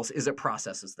important minerals is it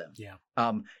processes them. Yeah.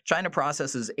 China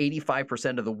processes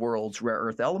 85% of the world's rare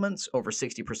earth elements, over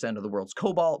 60% of the world's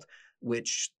cobalt,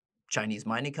 which Chinese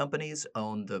mining companies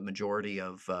own the majority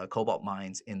of cobalt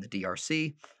mines in the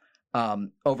DRC.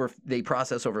 They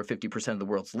process over 50% of the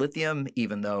world's lithium,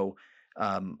 even though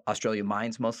Australia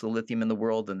mines most of the lithium in the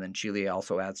world, and then Chile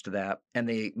also adds to that. And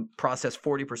they process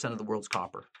 40% of the world's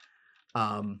copper.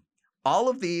 All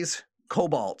of these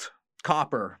cobalt,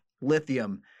 copper,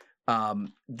 lithium,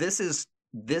 this is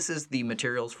the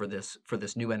materials for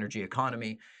this new energy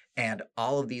economy. And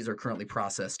all of these are currently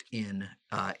processed in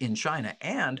China.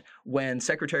 And when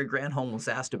Secretary Granholm was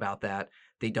asked about that,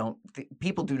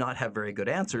 people do not have very good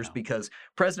answers because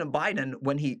President Biden,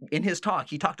 in his talk,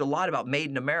 he talked a lot about made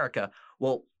in America.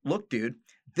 Well, look, dude,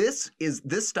 this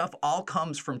stuff all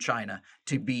comes from China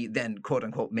to be then quote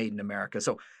unquote made in America.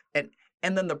 So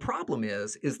And then the problem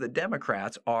is that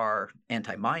Democrats are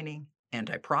anti-mining,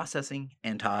 anti-processing,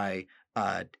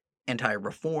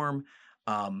 anti-reform.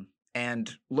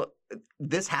 And look,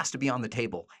 this has to be on the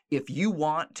table. If you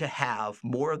want to have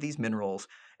more of these minerals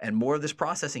and more of this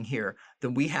processing here,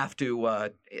 then we have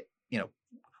to,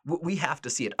 we have to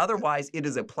see it. Otherwise, it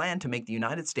is a plan to make the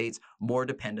United States more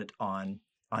dependent on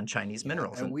Chinese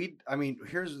minerals. And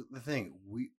here's the thing: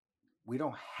 we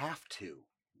don't have to.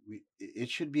 It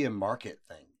should be a market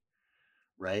thing,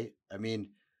 right? I mean,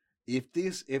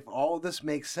 if all of this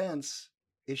makes sense,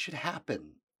 it should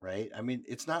happen, right? I mean,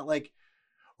 it's not like,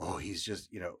 oh, he's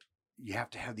just, you have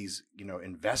to have these,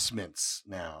 investments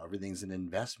now. Everything's an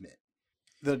investment.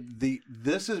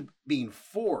 This is being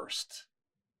forced,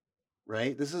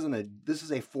 right? This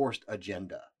is a forced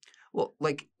agenda. Well,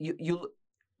 like you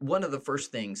one of the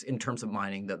first things in terms of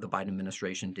mining that the Biden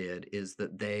administration did is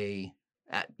that they,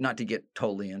 not to get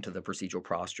totally into the procedural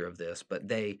posture of this, but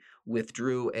they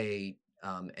withdrew an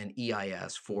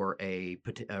EIS for a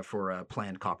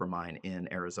planned copper mine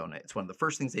in Arizona. It's one of the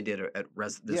first things they did at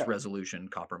Resolution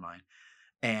copper mine,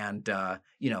 and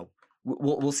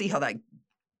we'll see how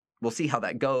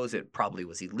that goes. It probably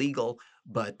was illegal,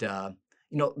 but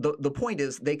the point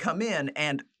is they come in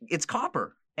and it's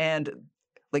copper, and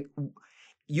like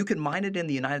you can mine it in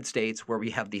the United States where we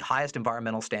have the highest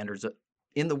environmental standards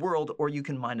in the world, or you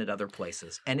can mine it other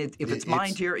places. And if it's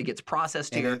mined here, it gets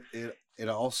processed here. It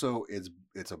also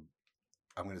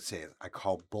I'm going to say it, I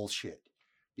call bullshit.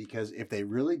 Because if they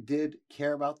really did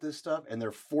care about this stuff and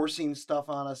they're forcing stuff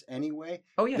on us anyway,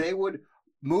 they would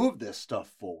move this stuff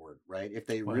forward, right? If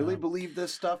they really believe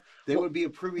this stuff, they would be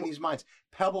approving these mines.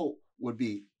 Pebble wouldn't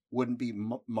be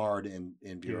marred in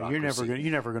bureaucracy.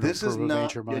 You're never going to. This is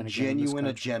not a genuine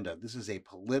agenda. This is a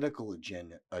political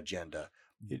agenda.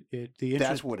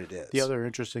 That's what it is. The other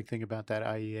interesting thing about that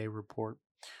IEA report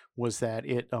was that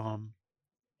it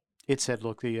said,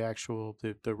 look,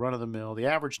 the run of the mill, the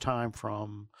average time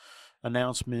from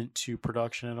announcement to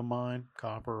production at a mine,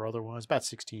 copper or otherwise, about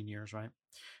 16 years, right?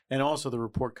 And also the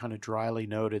report kind of dryly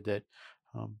noted that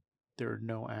there are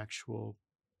no actual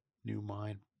new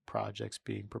mine projects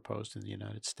being proposed in the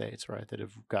United States, right, that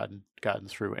have gotten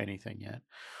through anything yet.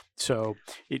 So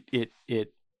it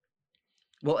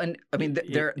well, and I mean,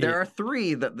 there are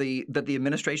three that the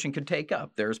administration could take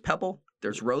up. There's Pebble,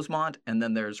 there's Rosemont, and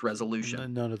then there's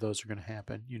Resolution. None of those are going to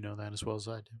happen. You know that as well as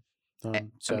I do.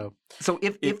 So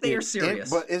if they are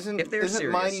serious, but isn't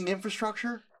mining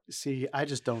infrastructure? See, I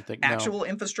just don't think actual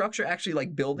infrastructure, actually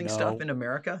like building stuff in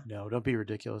America. No, don't be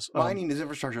ridiculous. Mining is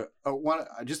infrastructure.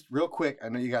 Just real quick, I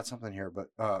know you got something here, but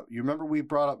you remember we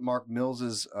brought up Mark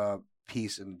Mills's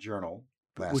piece in the Journal.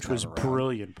 Which was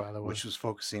brilliant, by the way. Which was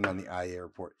focusing on the IEA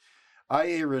report.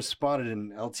 IEA responded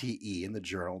in an LTE in the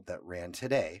Journal that ran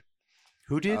today.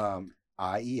 Who did?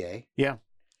 IEA. Yeah.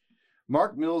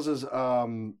 Mark Mills's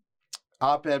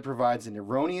op-ed provides an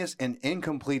erroneous and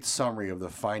incomplete summary of the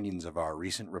findings of our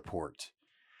recent report.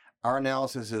 Our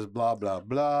analysis is blah, blah,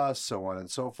 blah, so on and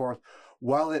so forth.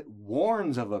 While it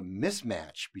warns of a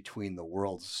mismatch between the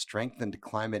world's strengthened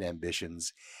climate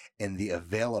ambitions and the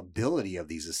availability of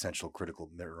these essential critical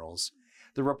minerals,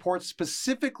 the report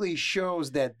specifically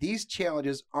shows that these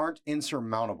challenges aren't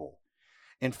insurmountable.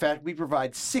 In fact, we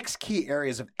provide 6 key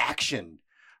areas of action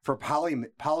for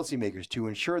policymakers to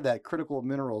ensure that critical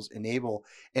minerals enable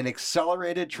an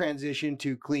accelerated transition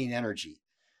to clean energy.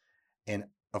 And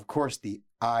of course, the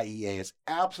IEA is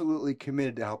absolutely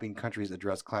committed to helping countries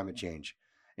address climate change,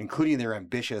 including their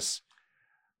ambitions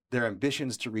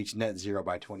to reach net zero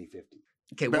by 2050.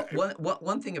 Okay,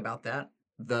 one thing about that,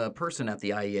 the person at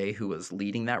the IEA who was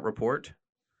leading that report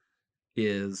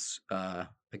is a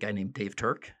guy named Dave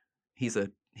Turk. He's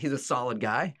a solid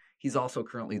guy. He's also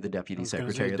currently the deputy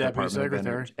secretary at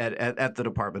the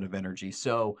Department of Energy.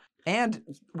 So, and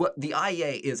what the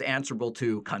IEA is answerable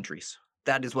to countries.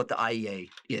 That is what the IEA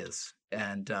is.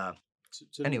 And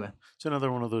anyway, it's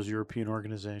another one of those European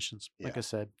organizations. Like I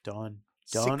said, done.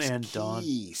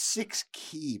 6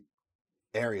 key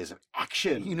areas of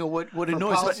action. You know what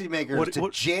annoys policymakers to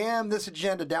jam this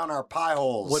agenda down our pie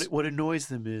holes. What annoys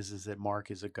them is that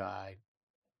Mark is a guy.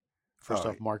 First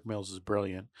off, Mark Mills is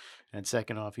brilliant, and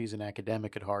second off, he's an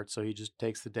academic at heart. So he just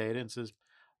takes the data and says,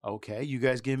 "Okay, you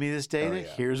guys give me this data.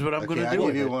 Here's what I'm going to do." I'll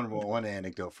give you one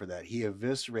anecdote for that. He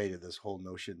eviscerated this whole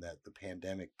notion that the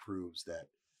pandemic proves that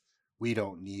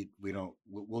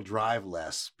we'll drive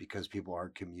less because people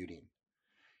aren't commuting.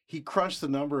 He crunched the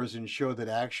numbers and showed that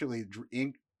actually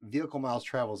vehicle miles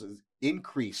traveled is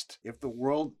increased. If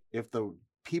the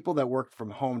people that worked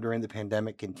from home during the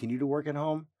pandemic continue to work at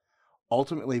home,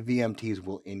 ultimately VMTs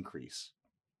will increase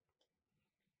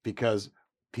because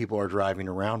people are driving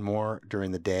around more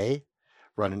during the day,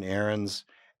 running errands,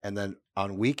 and then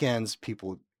on weekends,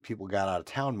 people got out of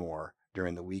town more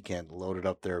during the weekend, loaded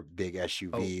up their big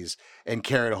SUVs, and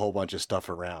carried a whole bunch of stuff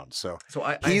around. So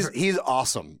he's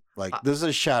awesome. Like, this is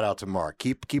a shout out to Mark.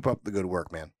 Keep up the good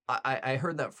work, man. I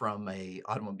heard that from a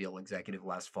automobile executive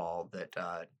last fall that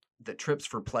that trips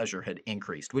for pleasure had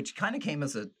increased, which kind of came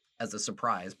as a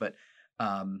surprise, but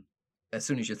as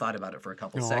soon as you thought about it for a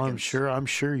couple seconds, I'm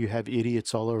sure you have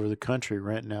idiots all over the country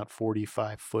renting out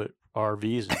 45-foot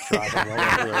RVs and driving all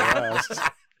over the West.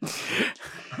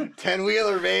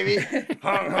 10-wheeler, baby.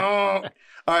 All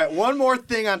right, one more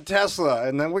thing on Tesla,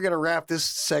 and then we're going to wrap this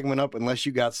segment up unless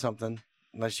you got something,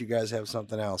 unless you guys have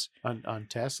something else. On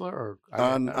Tesla or?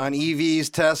 On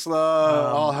EVs,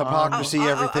 Tesla, all hypocrisy,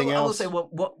 everything else. I will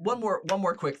say one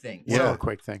more quick thing. Yeah.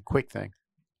 Quick thing.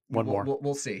 One more.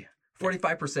 We'll see.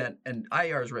 45%, and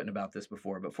IER has written about this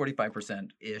before, but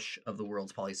 45%-ish of the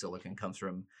world's polysilicon comes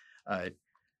from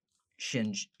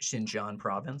Xinjiang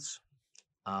province.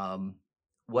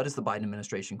 What is the Biden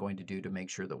administration going to do to make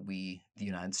sure that we, the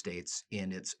United States,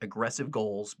 in its aggressive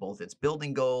goals, both its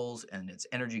building goals and its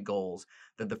energy goals,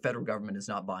 that the federal government is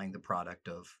not buying the product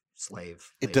of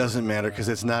slave labor? It doesn't matter because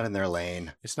it's not in their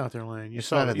lane. It's not their lane. You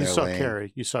not in their saw lane.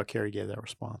 Kerry. You saw Kerry gave that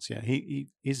response. Yeah,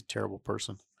 he's a terrible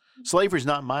person. Slavery's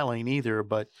not in my lane either,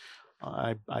 but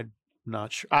I'm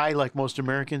not sure. I, like most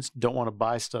Americans, don't want to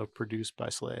buy stuff produced by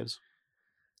slaves.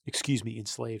 Excuse me,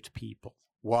 enslaved people.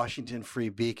 Washington Free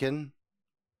Beacon,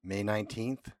 May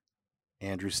 19th,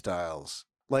 Andrew Stiles.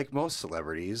 Like most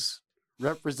celebrities,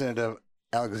 Representative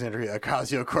Alexandria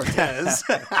Ocasio-Cortez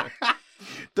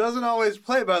doesn't always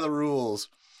play by the rules.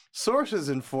 Sources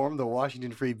informed the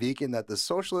Washington Free Beacon that the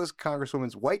socialist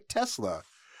congresswoman's white Tesla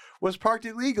was parked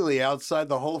illegally outside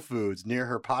the Whole Foods near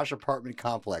her posh apartment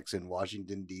complex in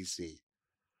Washington, D.C.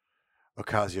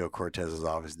 Ocasio-Cortez's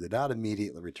office did not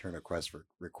immediately return a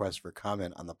request for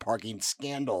comment on the parking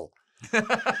scandal. There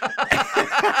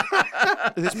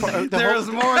is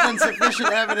more than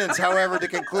sufficient evidence, however, to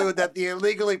conclude that the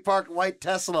illegally parked white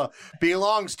Tesla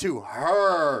belongs to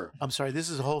her. I'm sorry, this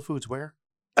is Whole Foods where?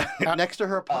 Next to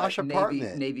her posh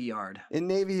apartment. Navy Yard. In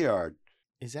Navy Yard.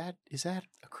 Is that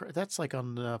that's like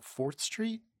on 4th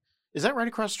Street? Is that right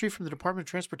across the street from the Department of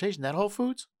Transportation? That Whole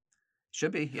Foods?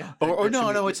 Should be, yeah. Or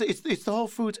no, it's the Whole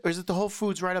Foods, or is it the Whole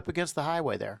Foods right up against the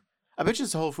highway there? I bet you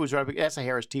it's the Whole Foods right up. That's a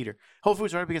Harris Teeter. Whole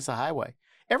Foods right up against the highway.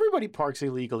 Everybody parks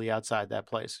illegally outside that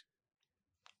place.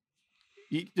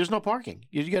 There's no parking.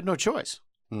 You got no choice.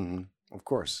 Mm-hmm. Of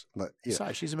course. But,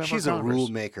 besides, she's a member she's of a Congress. rule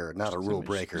maker, not a rule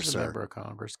breaker, she's sir. a member of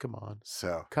Congress. Come on.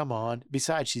 So come on.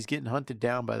 Besides, she's getting hunted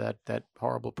down by that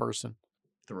horrible person.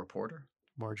 The reporter?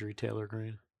 Marjorie Taylor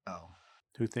Greene. Oh.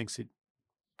 Who thinks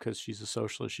because she's a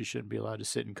socialist, she shouldn't be allowed to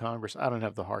sit in Congress. I don't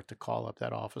have the heart to call up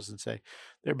that office and say,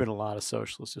 there have been a lot of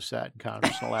socialists who sat in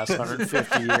Congress in the last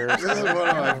 150 years. This is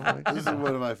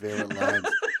one of my favorite lines.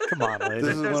 Come on, lady.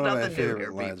 This is There's one of my nothing new favorite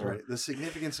here, lines, people. right? The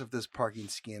significance of this parking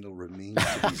scandal remains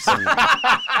to be seen.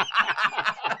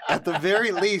 At the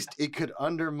very least, it could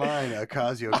undermine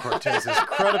Ocasio-Cortez's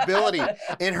credibility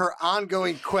in her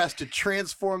ongoing quest to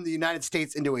transform the United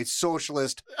States into a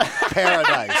socialist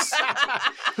paradise.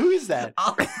 Who is that?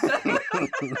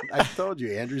 I told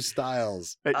you, Andrew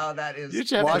Stiles. Oh, that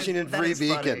is Washington that Free is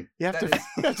Beacon. funny. You have That to- is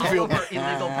you have to all feel over bad.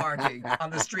 illegal parking on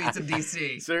the streets of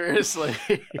D.C. Seriously.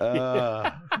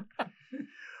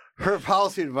 Her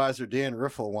policy advisor, Dan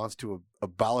Riffle, wants to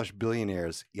abolish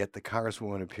billionaires, yet the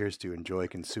Congresswoman appears to enjoy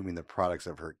consuming the products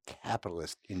of their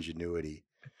capitalist ingenuity.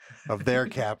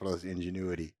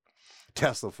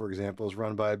 Tesla, for example, is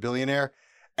run by a billionaire,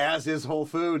 as is Whole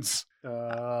Foods. Jeff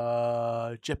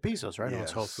Bezos, right?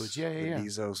 Owns Whole Foods. Yeah. The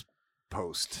Bezos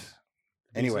Post.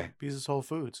 Anyway. Bezos Whole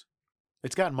Foods.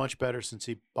 It's gotten much better since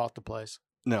he bought the place.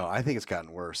 No, I think it's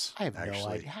gotten worse. I have no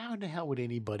actually. idea. How in the hell would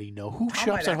anybody know? Who How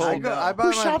shops might at I Whole know? I buy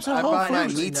Who shops at Whole my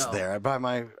Foods? meats No. there. I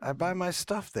buy my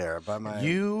stuff there. I buy my.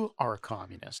 You are a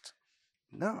communist.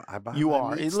 No, I buy. You my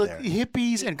are. meats Look, there.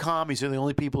 hippies and commies are the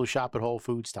only people who shop at Whole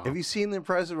Foods, Tom. Have you seen the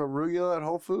price of arugula at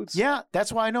Whole Foods? Yeah,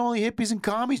 that's why I know only hippies and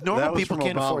commies. That Normal was people from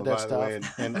can't Obama, afford that by the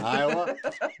stuff. way, in Iowa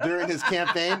during his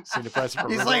campaign. Seen the price of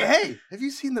He's arugula? like, "Hey, have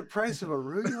you seen the price of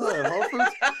arugula at Whole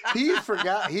Foods?" He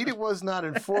forgot. He was not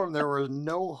informed there were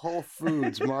no Whole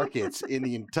Foods markets in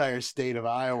the entire state of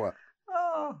Iowa.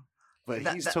 Oh, But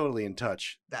That- he's that- totally in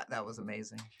touch. that was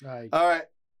amazing. Right. All right,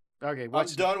 Okay, I'm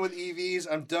what's done with EVs.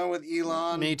 I'm done with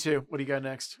Elon. Me too. What do you got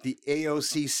next? The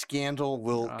AOC scandal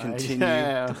will continue.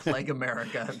 Yeah. Plague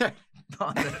America,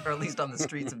 or at least on the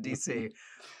streets of D.C.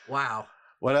 Wow.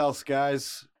 What else,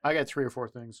 guys? I got 3 or 4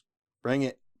 things. Bring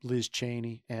it. Liz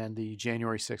Cheney and the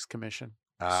January 6th Commission.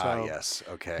 Yes.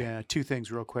 Okay. Yeah, two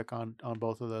things real quick on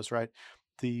both of those, right?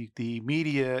 The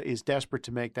media is desperate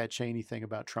to make that Cheney thing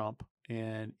about Trump,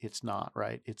 and it's not,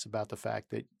 right? It's about the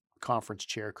fact that conference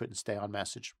chair couldn't stay on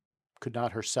message, could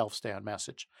not herself stay on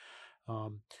message,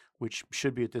 which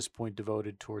should be at this point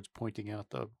devoted towards pointing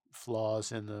out the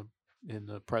flaws in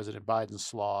the President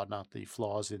Biden's law, not the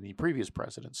flaws in the previous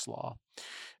president's law.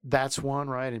 That's one,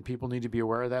 right? And people need to be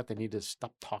aware of that. They need to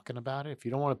stop talking about it. If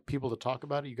you don't want people to talk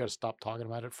about it, you got to stop talking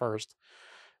about it first.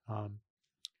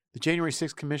 The January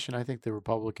 6th commission, I think the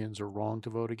Republicans are wrong to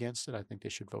vote against it. I think they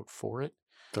should vote for it.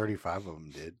 35 of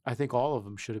them did. I think all of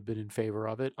them should have been in favor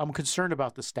of it. I'm concerned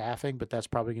about the staffing, but that's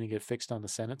probably going to get fixed on the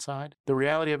Senate side. The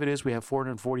reality of it is we have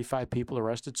 445 people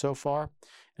arrested so far,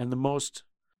 and the most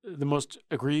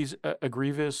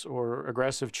egregious or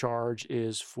aggressive charge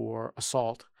is for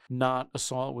assault, not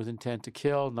assault with intent to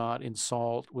kill, not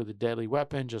assault with a deadly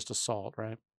weapon, just assault,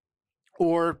 right?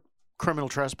 Or criminal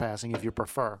trespassing if you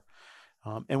prefer.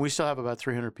 And we still have about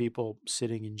 300 people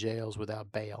sitting in jails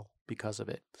without bail because of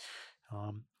it.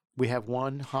 We have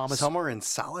one homicide. Some are in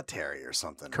solitary or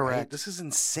something. Correct. Right? This is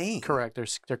insane. Correct.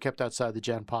 They're kept outside the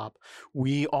Gen Pop.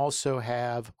 We also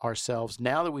have ourselves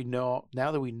now that we know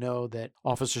that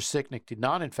Officer Sicknick did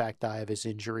not in fact die of his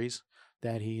injuries,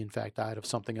 that he in fact died of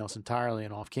something else entirely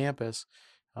and off campus.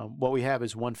 What we have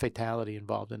is one fatality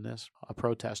involved in this, a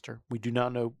protester. We do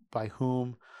not know by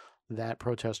whom that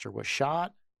protester was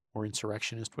shot or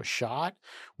insurrectionist was shot.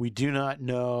 We do not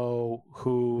know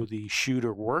who the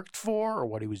shooter worked for or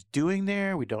what he was doing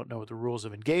there. We don't know what the rules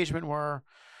of engagement were.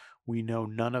 We know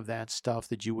none of that stuff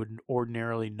that you would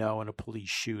ordinarily know in a police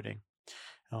shooting.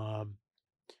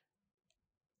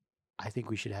 I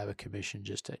think we should have a commission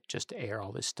just to air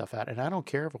all this stuff out. And I don't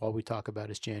care if all we talk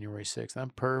about is January 6th. I'm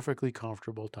perfectly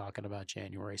comfortable talking about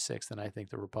January 6th, and I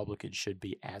think the Republicans should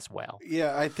be as well.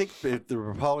 Yeah, I think if the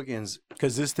Republicans...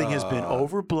 Because this thing has been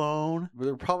overblown.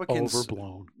 The Republicans...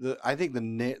 Overblown. I think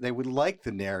they would like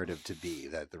the narrative to be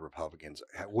that the Republicans...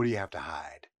 What do you have to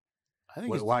hide? I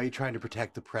think why are you trying to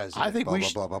protect the president? I think blah, we blah,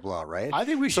 should, blah, blah, blah, right? I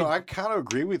think we should... So I kind of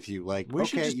agree with you. Like,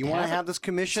 okay, you want to have this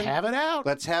commission? Let's have it out.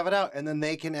 Let's have it out. And then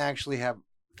they can actually have,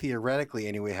 theoretically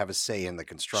anyway, have a say in the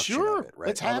construction of it, right?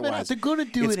 Let's have it out. They're going to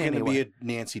do it anyway. It's going to be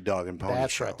a Nancy Dog and Pony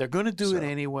That's show. right. They're going to do it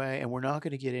anyway, and we're not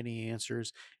going to get any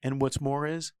answers. And what's more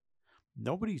is,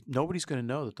 nobody's going to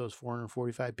know that those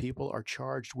 445 people are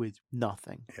charged with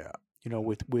nothing. Yeah. You know,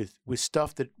 with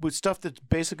stuff that's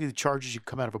basically the charges you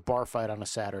come out of a bar fight on a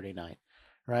Saturday night.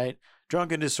 Right?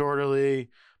 Drunk and disorderly,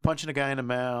 punching a guy in the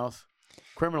mouth,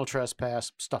 criminal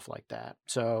trespass, stuff like that.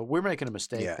 So we're making a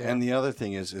mistake there. And the other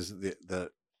thing is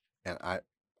and I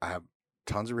have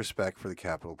tons of respect for the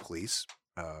Capitol Police.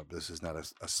 This is not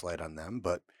a slight on them,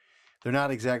 but they're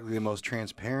not exactly the most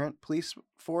transparent police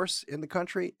force in the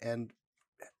country, and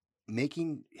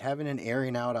having an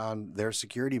airing out on their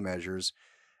security measures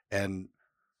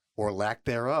or lack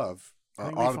thereof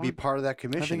ought to be part of that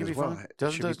commission as well.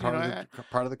 It should be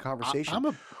part of the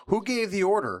conversation. Who gave the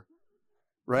order,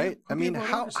 right? I mean,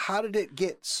 how did it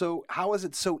get so? How is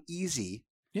it so easy?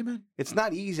 Yeah, man. It's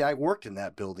not easy. I worked in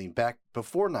that building back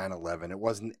before 9/11. It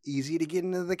wasn't easy to get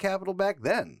into the Capitol back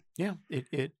then. Yeah,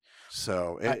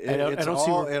 So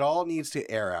it all needs to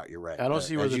air out. You're right. I don't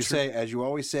see where as you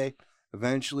always say.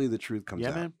 Eventually, the truth comes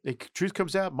out. Yeah, man. Truth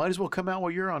comes out. Might as well come out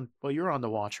while you're on the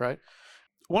watch, right?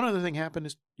 One other thing happened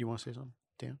is, you want to say something,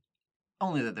 Dan?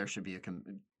 Only that there should be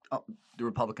the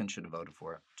Republicans should have voted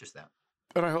for it. Just that.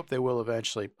 And I hope they will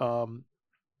eventually. I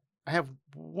have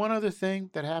one other thing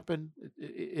that happened.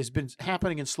 It's been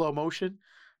happening in slow motion,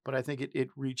 but I think it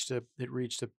reached a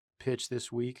pitch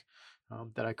this week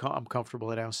that I'm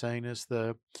comfortable in now saying this.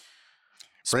 Is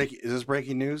this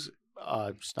breaking news?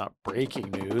 It's not breaking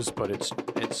news, but it's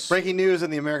breaking news in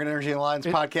the American Energy Alliance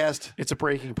podcast. It's a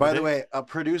breaking. By the way, a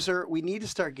producer, we need to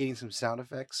start getting some sound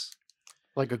effects,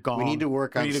 like a gong. We need to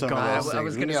work on some. I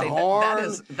was going to say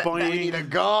we need a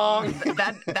gong.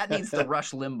 That needs the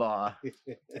Rush Limbaugh,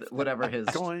 whatever his.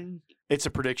 Going. It's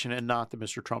a prediction, and not that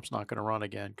Mr. Trump's not going to run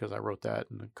again, because I wrote that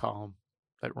in the column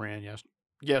that ran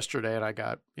yesterday, and I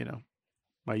got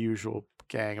my usual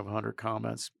gang of 100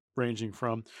 comments. Ranging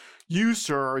from "you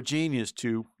sir are a genius"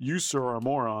 to "you sir are a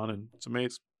moron," and it's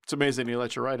amazing he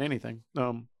lets you write anything.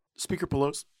 Speaker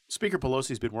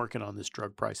Pelosi's been working on this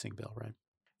drug pricing bill, right?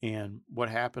 And what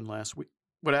happened last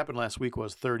week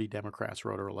was 30 Democrats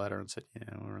wrote her a letter and said,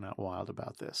 we're not wild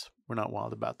about this. We're not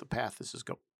wild about the path this is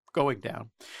going down.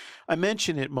 I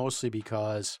mention it mostly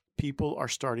because people are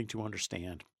starting to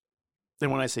understand.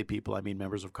 And when I say people, I mean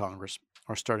members of Congress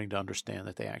are starting to understand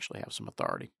that they actually have some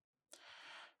authority.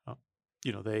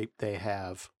 They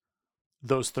have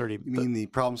those 30. You mean the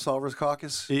Problem Solvers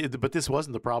Caucus? But this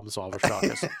wasn't the Problem Solvers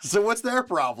Caucus. So what's their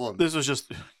problem? This was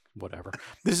just whatever.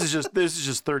 This is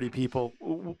just 30 people.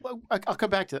 I'll come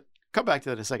back to that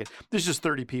in a second. This is just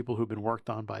 30 people who've been worked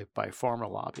on by former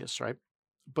lobbyists, right?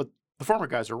 But the former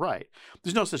guys are right.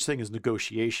 There's no such thing as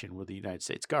negotiation with the United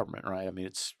States government, right? I mean,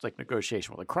 it's like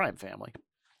negotiation with a crime family.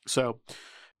 So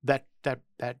that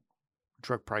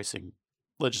drug pricing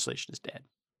legislation is dead.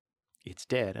 It's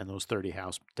dead, and those 30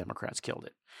 House Democrats killed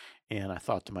it. And I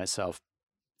thought to myself,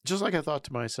 just like I thought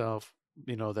to myself,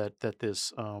 that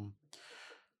this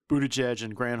Buttigieg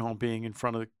and Granholm being in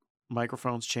front of the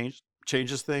microphones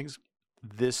changes things.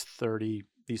 These 30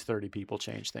 people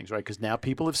change things, right? Because now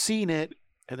people have seen it,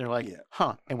 and they're like,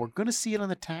 huh, and we're going to see it on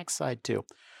the tax side too.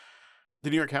 The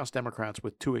New York House Democrats,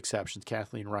 with two exceptions,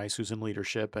 Kathleen Rice, who's in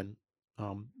leadership, and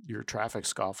your traffic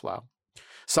scofflaw,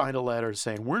 signed a letter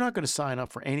saying, we're not going to sign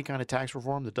up for any kind of tax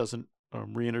reform that doesn't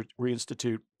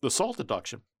reinstitute the SALT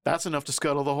deduction. That's enough to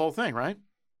scuttle the whole thing, right?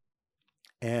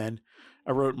 And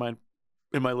I wrote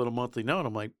in my little monthly note,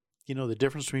 I'm like, the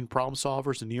difference between problem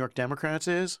solvers and New York Democrats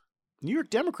is New York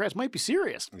Democrats might be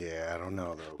serious. Yeah, I don't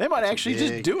know though. They might actually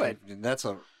just do it. That's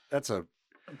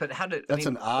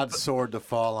an odd but sword to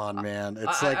fall on, man.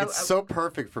 It's it's so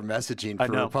perfect for messaging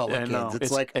for Republicans.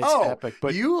 It's epic,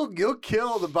 but you'll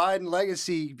kill the Biden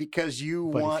legacy because you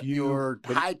want your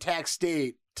high tax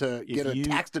state to get a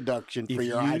tax deduction for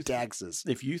your high taxes.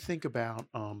 If you think about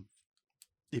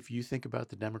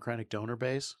the Democratic donor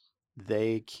base,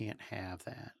 they can't have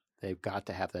that. They've got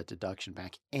to have that deduction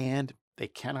back, and they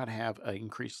cannot have an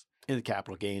increase in the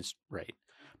capital gains rate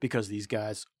because these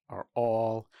guys are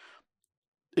all.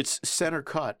 It's center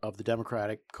cut of the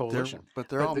Democratic coalition.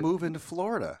 They're all moving to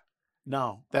Florida.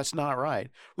 No, that's not right.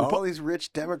 All these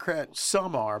rich Democrats.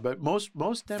 Some are, but most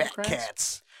Democrats. Fat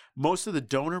cats. Most of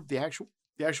the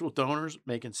actual donors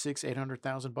making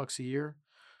 $800,000 a year,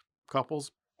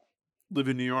 couples, live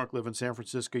in New York, live in San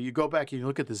Francisco. You go back and you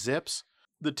look at the zips,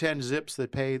 the 10 zips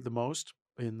that pay the most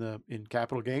in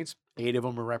capital gains, 8 of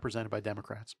them are represented by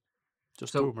Democrats.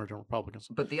 Just 2 of them are Republicans.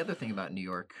 But the other thing about New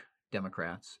York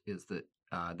Democrats is that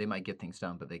they might get things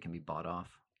done, but they can be bought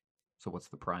off. So what's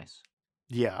the price?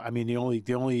 Yeah, I mean the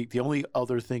only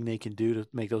other thing they can do to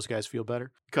make those guys feel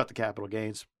better, cut the capital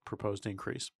gains proposed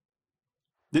increase.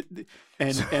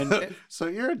 So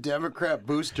you're a Democrat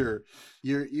booster.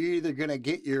 You're either going to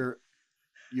get your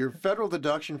federal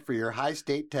deduction for your high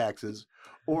state taxes,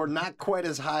 or not quite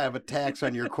as high of a tax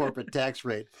on your corporate tax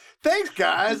rate. Thanks,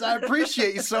 guys. I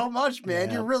appreciate you so much, man.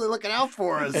 Yeah. You're really looking out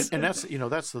for us. And that's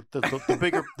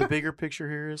the bigger picture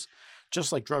here is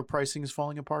just like drug pricing is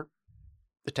falling apart,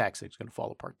 the tax thing's going to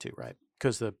fall apart too, right?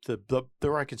 Because the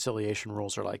reconciliation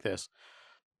rules are like this.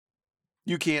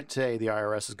 You can't say the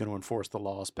IRS is going to enforce the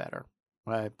laws better.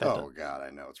 Right? God,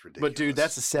 I know it's ridiculous. But dude,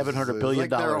 that's a $700 billion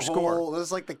score. This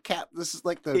is like the cap. This is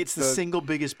like the. It's the single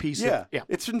biggest piece. Yeah,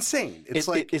 it's insane. It's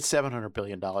 $700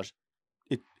 billion.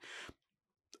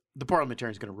 The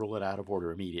parliamentarian is going to rule it out of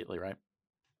order immediately, right?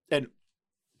 And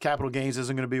capital gains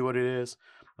isn't going to be what it is.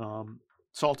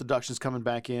 SALT deductions coming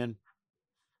back in.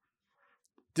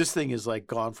 This thing is like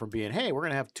gone from being, hey, we're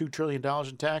going to have $2 trillion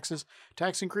in tax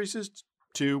increases,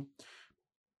 to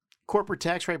corporate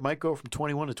tax rate might go from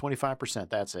 21 to 25%.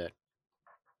 That's it.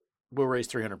 We'll raise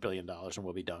 $300 billion and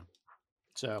we'll be done.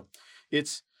 So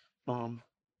it's, I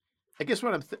guess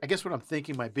what I'm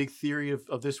thinking, my big theory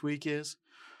of this week is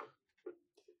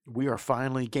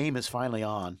game is finally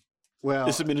on. Well,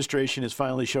 this administration is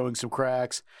finally showing some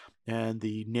cracks, and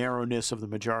the narrowness of the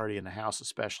majority in the House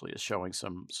especially is showing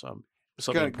some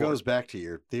it goes back to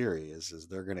your theory is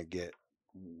they're going to get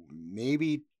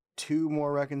maybe 2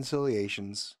 more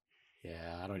reconciliations.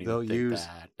 Yeah, I don't even think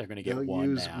that. They're going to get one now. They'll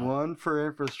use one for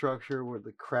infrastructure with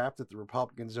the crap that the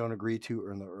Republicans don't agree to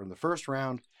or in the first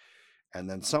round, and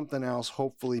then something else,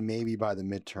 hopefully maybe by the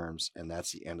midterms, and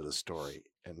that's the end of the story.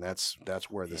 And that's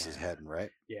where this is heading,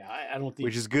 right? Yeah, I don't think...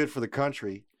 Which is good for the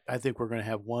country. I think we're going to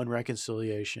have one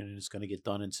reconciliation, and it's going to get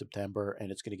done in September,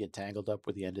 and it's going to get tangled up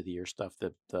with the end of the year stuff,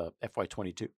 the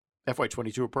FY22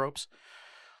 appropriations.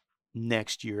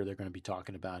 Next year, they're going to be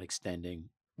talking about extending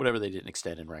whatever they didn't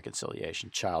extend in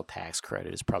reconciliation. Child tax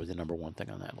credit is probably the number one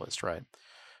thing on that list, right?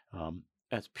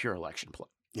 That's pure election play.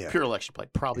 Yeah. Pure election play.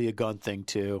 Probably a gun thing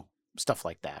too. Stuff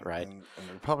like that, right? And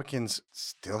the Republicans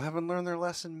still haven't learned their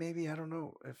lesson, maybe? I don't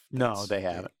know. No, they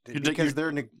haven't. Because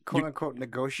they're quote-unquote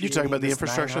negotiating. You're talking about the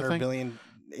infrastructure thing?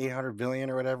 $800 billion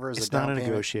or whatever is it's not a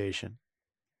negotiation.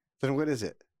 Then what is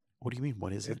it? What do you mean,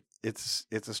 what is it? It's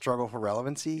a struggle for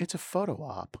relevancy? It's a photo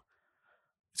op.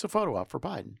 It's a photo op for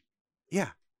Biden. Yeah.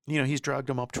 He's drugged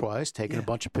them up twice, taken a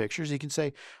bunch of pictures. He can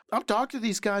say, "I'm talking to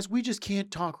these guys. We just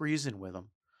can't talk reason with them,"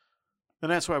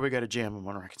 and that's why we got to jam them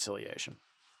on reconciliation.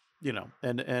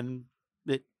 And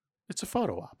it's a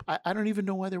photo op. I don't even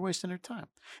know why they're wasting their time.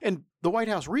 And the White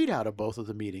House readout of both of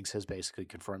the meetings has basically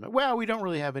confirmed that, well, we don't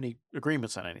really have any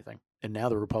agreements on anything. And now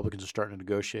the Republicans are starting to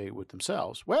negotiate with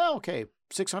themselves. Well, okay,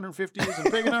 650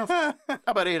 isn't big enough. How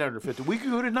about 850? We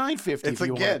could go to 950 if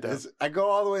you want. I go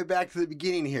all the way back to the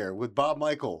beginning here with Bob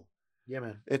Michael. Yeah,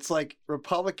 man. It's like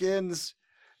Republicans,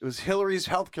 it was Hillary's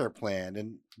healthcare plan.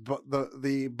 And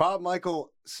the Bob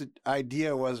Michael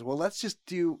idea was, well, let's just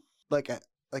do like a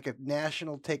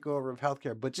national takeover of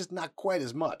healthcare, but just not quite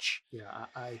as much. Yeah,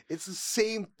 it's the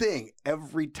same thing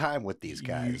every time with these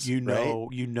guys. Right?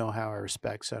 You know how I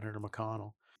respect Senator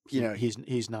McConnell.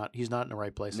 He's not in the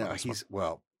right place. No, he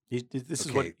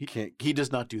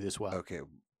does not do this well. Okay,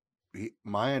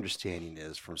 my understanding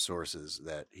is from sources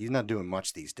that he's not doing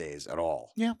much these days at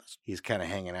all. Yeah, he's kind of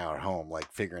hanging out at home,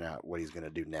 like figuring out what he's going to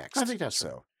do next. I think that's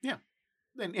so. Right.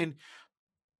 Yeah, and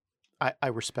I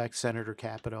respect Senator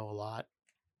Capito a lot.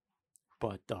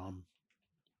 But I'm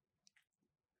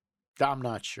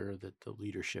not sure that the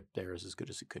leadership there is as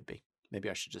good as it could be. Maybe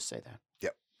I should just say that.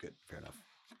 Yep. Good. Fair enough.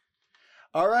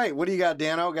 All right. What do you got,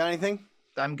 Dano? Got anything?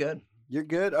 I'm good. You're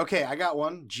good? Okay. I got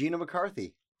one. Gina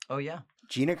McCarthy. Oh, yeah.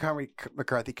 Gina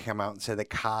McCarthy came out and said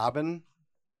that carbon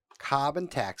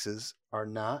taxes are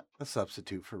not a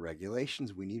substitute for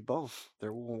regulations. We need both.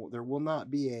 There will not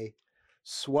be a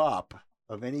swap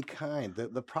of any kind.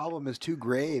 The problem is too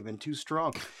grave and too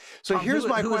strong. So here's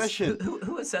my question.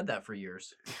 Who has said that for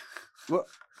years? Well,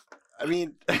 I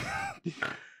mean,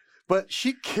 but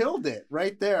she killed it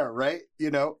right there, right?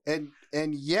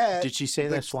 And yet. Did she say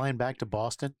that's flying back to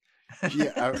Boston?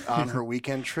 Yeah, on her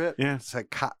weekend trip. Yeah. It's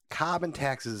like carbon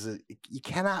taxes. You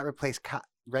cannot replace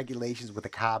regulations with a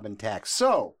carbon tax.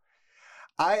 So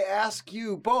I ask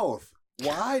you both,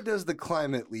 why does the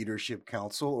Climate Leadership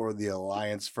Council or the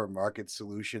Alliance for Market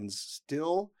Solutions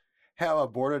still have a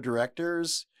board of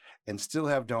directors and still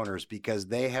have donors? Because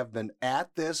they have been at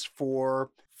this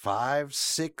for 5,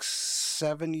 6,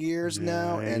 7 years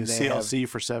now. And CLC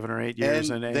for 7 or 8 years.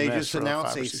 And they just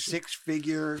announced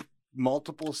a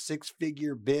multiple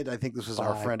six-figure bid. I think this was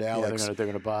our friend Alex. Yeah, they're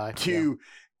going to buy. To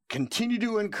continue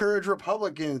to encourage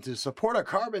Republicans to support a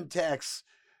carbon tax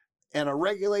and a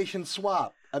regulation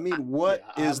swap. I mean, what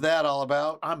is that all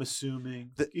about? I'm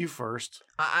assuming that you first.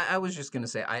 I was just going to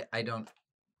say, I don't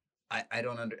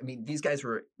these guys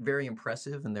were very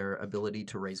impressive in their ability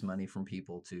to raise money from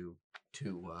people to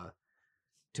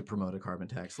promote a carbon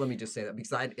tax. Let me just say that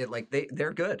because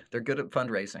they're good. They're good at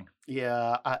fundraising.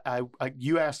 Yeah.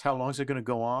 You asked how long is it going to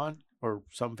go on? Or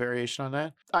some variation on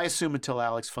that. I assume until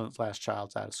Alex Flint's last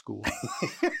child's out of school.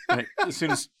 Right? As soon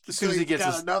as he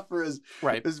gets enough for his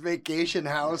vacation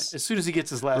house. As soon as he gets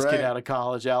his last kid out of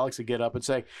college, Alex would get up and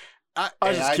say,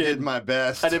 I did my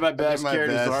best. I did my best,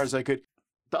 carried as far as I could.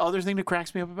 The other thing that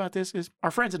cracks me up about this is our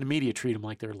friends in the media treat them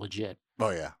like they're legit. Oh,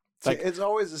 yeah. It's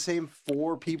always the same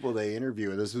 4 people they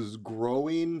interview. This is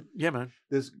growing. Yeah, man.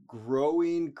 This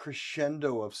growing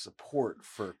crescendo of support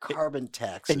for carbon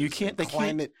taxes and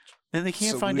climate. And they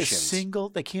can't find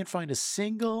a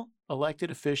single elected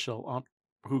official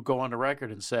who go on the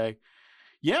record and say,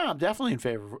 "Yeah, I'm definitely in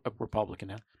favor of Republican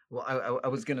now." Well, I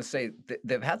was going to say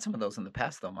they've had some of those in the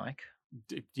past, though, Mike.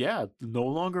 Yeah, no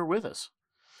longer with us.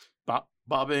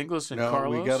 Bob Inglis and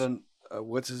Carlos. We got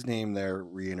what's his name there?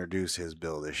 Reintroduce his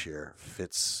bill this year.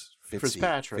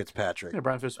 Fitzpatrick. Yeah,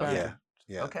 Brian Fitzpatrick.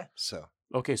 Yeah.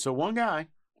 Okay, so one guy.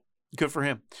 Good for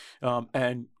him.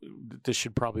 And this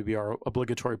should probably be our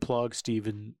obligatory plug.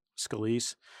 Stephen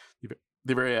Scalise,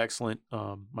 the very excellent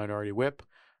minority whip,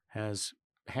 has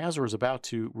or is about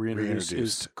to reintroduce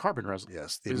his carbon resolution.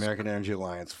 Yes, the American Energy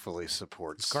Alliance fully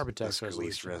supports carbon tax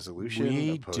resolution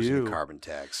opposing carbon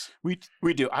tax. We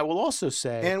do. I will also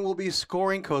say, and we'll be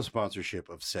scoring co-sponsorship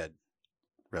of said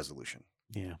resolution.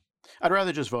 Yeah, I'd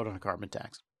rather just vote on a carbon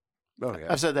tax. Oh yeah,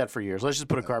 I've said that for years. Let's just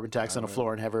put a carbon tax on the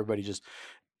floor and have everybody just.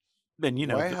 Then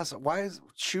why is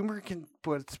Schumer can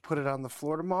put it on the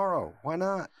floor tomorrow? Why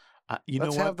not?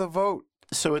 Let's have the vote.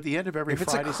 So at the end of every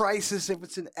Friday, if it's a crisis, if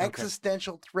it's an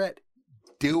existential threat,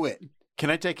 do it. Can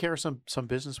I take care of some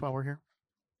business while we're here?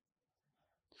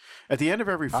 At the end of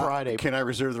every Friday, can I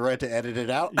reserve the right to edit it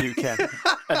out? You can.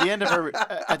 At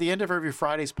the end of every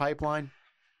Friday's pipeline,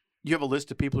 you have a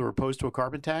list of people who are opposed to a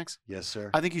carbon tax. Yes,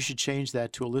 sir. I think you should change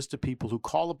that to a list of people who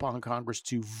call upon Congress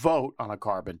to vote on a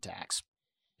carbon tax.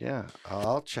 Yeah,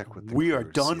 I'll check with them. We are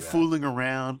done fooling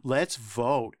around. Let's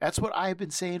vote. That's what I've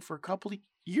been saying for a couple of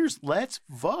years. Let's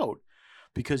vote.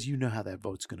 Because you know how that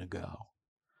vote's going to go.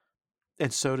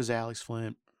 And so does Alex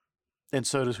Flint. and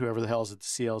so does whoever the hell's at the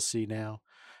CLC now.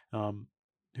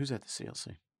 Who's at the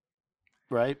CLC?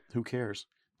 Right? Who cares?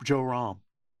 Joe Rahm.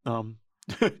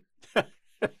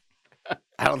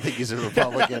 I don't think he's a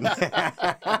Republican.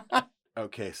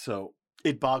 Okay, so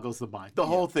it boggles the mind. The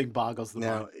whole thing boggles the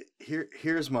mind. Now,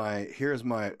 here's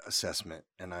my assessment,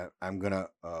 and I'm gonna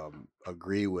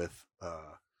agree with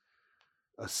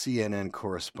a CNN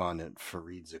correspondent,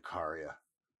 Fareed Zakaria,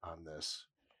 on this.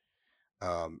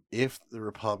 If the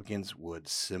Republicans would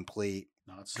simply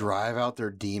drive out their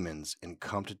demons and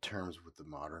come to terms with the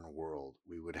modern world,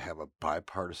 we would have a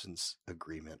bipartisan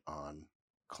agreement on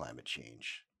climate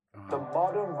change. The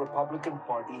modern Republican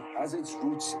Party has its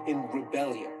roots in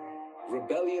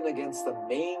rebellion against the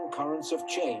main currents of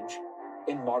change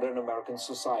in modern American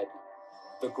society.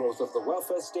 The growth of the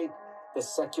welfare state, the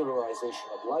secularization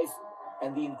of life,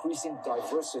 and the increasing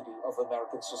diversity of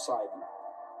American society.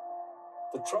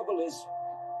 The trouble is,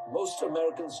 most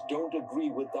Americans don't agree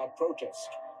with that protest.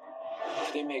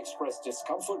 They may express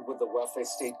discomfort with the welfare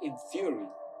state in theory,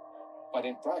 but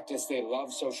in practice they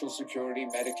love Social Security,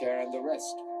 Medicare, and the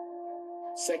rest.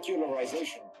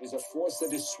 Secularization is a force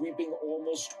that is sweeping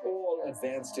almost all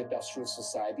advanced industrial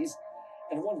societies,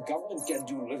 and one government can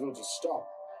do little to stop.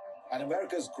 And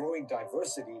America's growing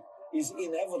diversity is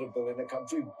inevitable in a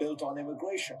country built on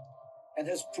immigration, and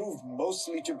has proved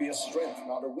mostly to be a strength,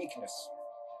 not a weakness.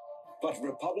 But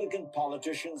Republican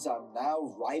politicians are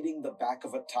now riding the back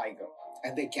of a tiger,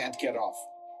 and they can't get off.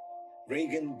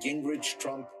 Reagan, Gingrich,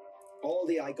 Trump, all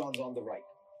the icons on the right,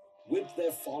 whip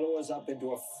their followers up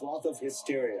into a froth of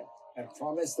hysteria and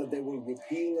promise that they will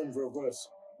repeal and reverse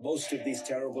most of these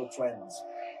terrible trends.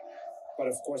 But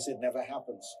of course it never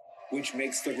happens, which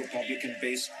makes the Republican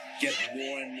base get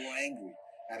more and more angry.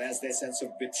 And as their sense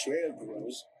of betrayal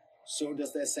grows, so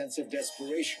does their sense of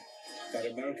desperation that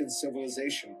American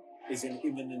civilization is in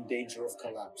imminent danger of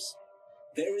collapse.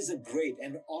 There is a great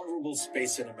and honorable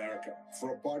space in America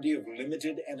for a body of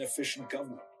limited and efficient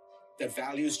government that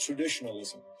values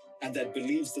traditionalism and that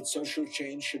believes that social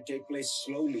change should take place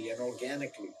slowly and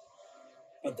organically.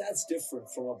 But that's different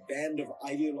from a band of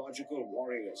ideological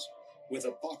warriors with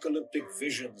apocalyptic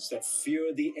visions that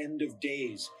fear the end of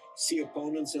days, see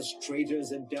opponents as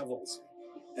traitors and devils,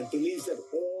 and believes that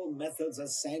all methods are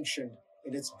sanctioned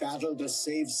in its battle to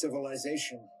save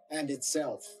civilization and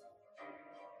itself.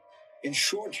 In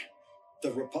short,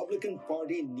 the Republican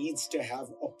Party needs to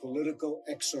have a political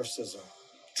exorcism,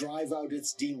 drive out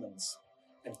its demons,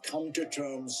 and come to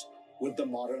terms with the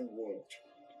modern world.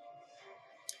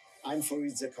 I'm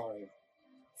Fareed Zakaria.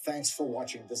 Thanks for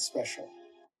watching this special.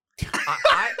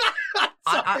 I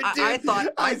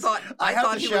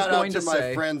thought he was going to my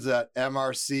say, friends at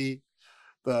MRC,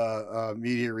 the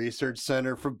Media Research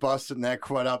Center, for busting that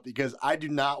quote up, because I do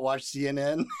not watch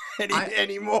CNN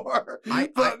anymore.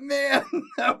 Man,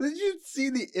 you see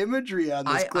the imagery on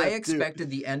this clip, I expected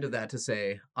the end of that to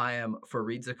say, "I am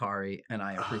Fareed Zakari and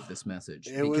I approve this message,"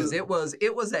 because it was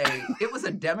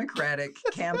a Democratic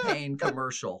campaign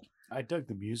commercial. I dug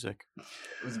the music.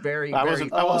 It was very.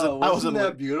 Wasn't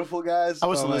that beautiful, guys? I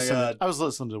was listening. I was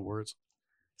listening to the words.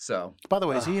 So, by the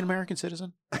way, is he an American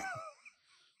citizen?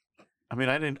 I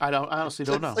mean, I honestly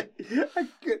don't know.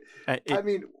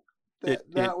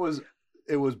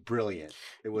 It was brilliant.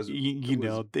 It was,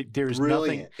 there's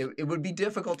brilliant. nothing. It would be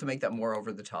difficult to make that more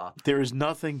over the top. There is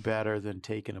nothing better than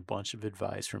taking a bunch of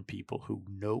advice from people who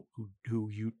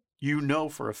you know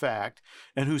for a fact,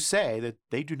 and who say that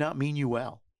they do not mean you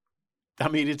well. I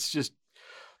mean, it's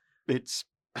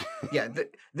yeah.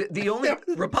 The only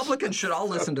Republicans should all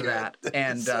listen to that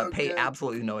and pay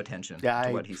absolutely no attention to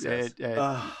what he says.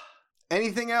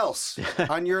 Anything else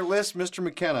on your list, Mr.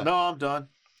 McKenna? No, I'm done.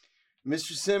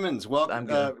 Mr. Simmons,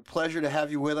 welcome. Pleasure to have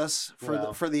you with us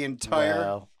for the entire.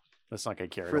 Well, let's not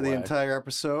get carried away. The entire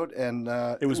episode, and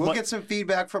we'll get some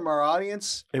feedback from our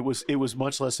audience. It was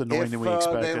much less annoying than we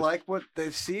expected. If they like what they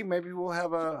see, maybe we'll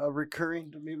have a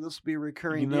recurring. Maybe this will be a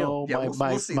recurring deal.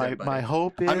 We'll see that, my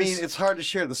hope is. I mean, it's hard to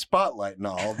share the spotlight and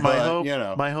all.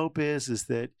 My hope is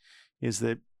that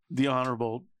the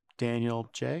Honorable Daniel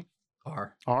J.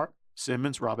 R.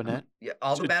 Simmons, Robinette. Yeah,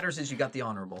 all that matters is you got the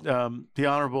Honorable. The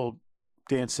Honorable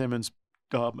Dan Simmons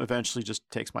eventually just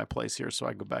takes my place here, so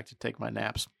I go back to take my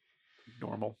naps.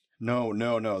 Normal.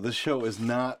 No. This show is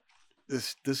not.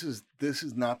 This is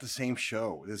not the same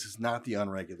show. This is not the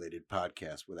Unregulated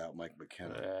Podcast without Mike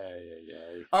McKenna.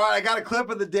 All right, I got a clip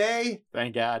of the day.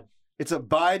 Thank God. It's a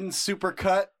Biden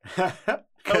supercut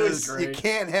because you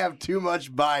can't have too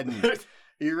much Biden.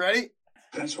 You ready?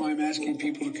 That's why I'm asking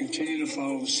people to continue to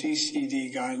follow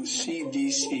CDC guidelines.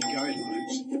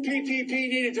 The PPP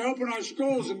needed to open our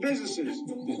schools and businesses.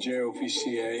 The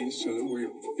JOPCA, so that we're,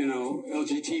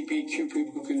 LGBTQ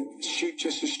people can shoot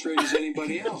just as straight as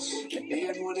anybody else. The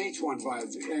N1H1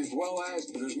 as well as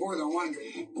there's more than one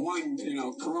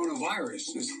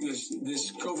coronavirus.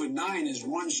 This COVID-9 is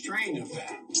one strain of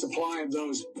that. Supply of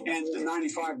those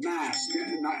N95 masks,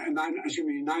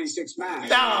 96 masks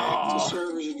to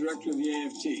serve as a director of the AFT.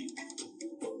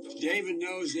 David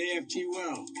knows the AFT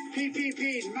well.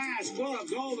 PPPs, masks,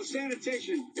 gloves, all the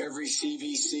sanitation. Every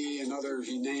CVC and others,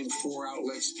 he named 4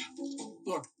 outlets.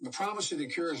 Look, the promise of the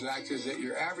Cures Act is that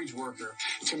your average worker,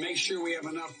 to make sure we have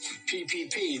enough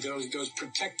PPP, those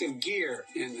protective gear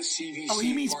in the CVC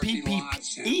he means parking PPE.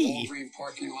 lots and Walgreens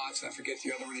parking lots. I forget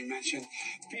the other one he mentioned.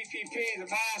 PPP, the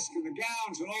mask and the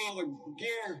gowns and all the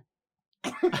gear.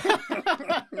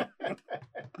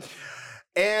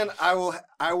 And I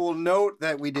will note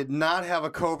that we did not have a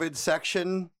COVID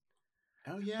section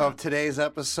of today's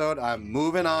episode. I'm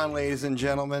moving on, ladies and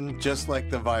gentlemen, just like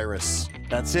the virus.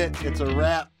 That's it. It's a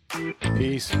wrap.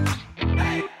 Peace.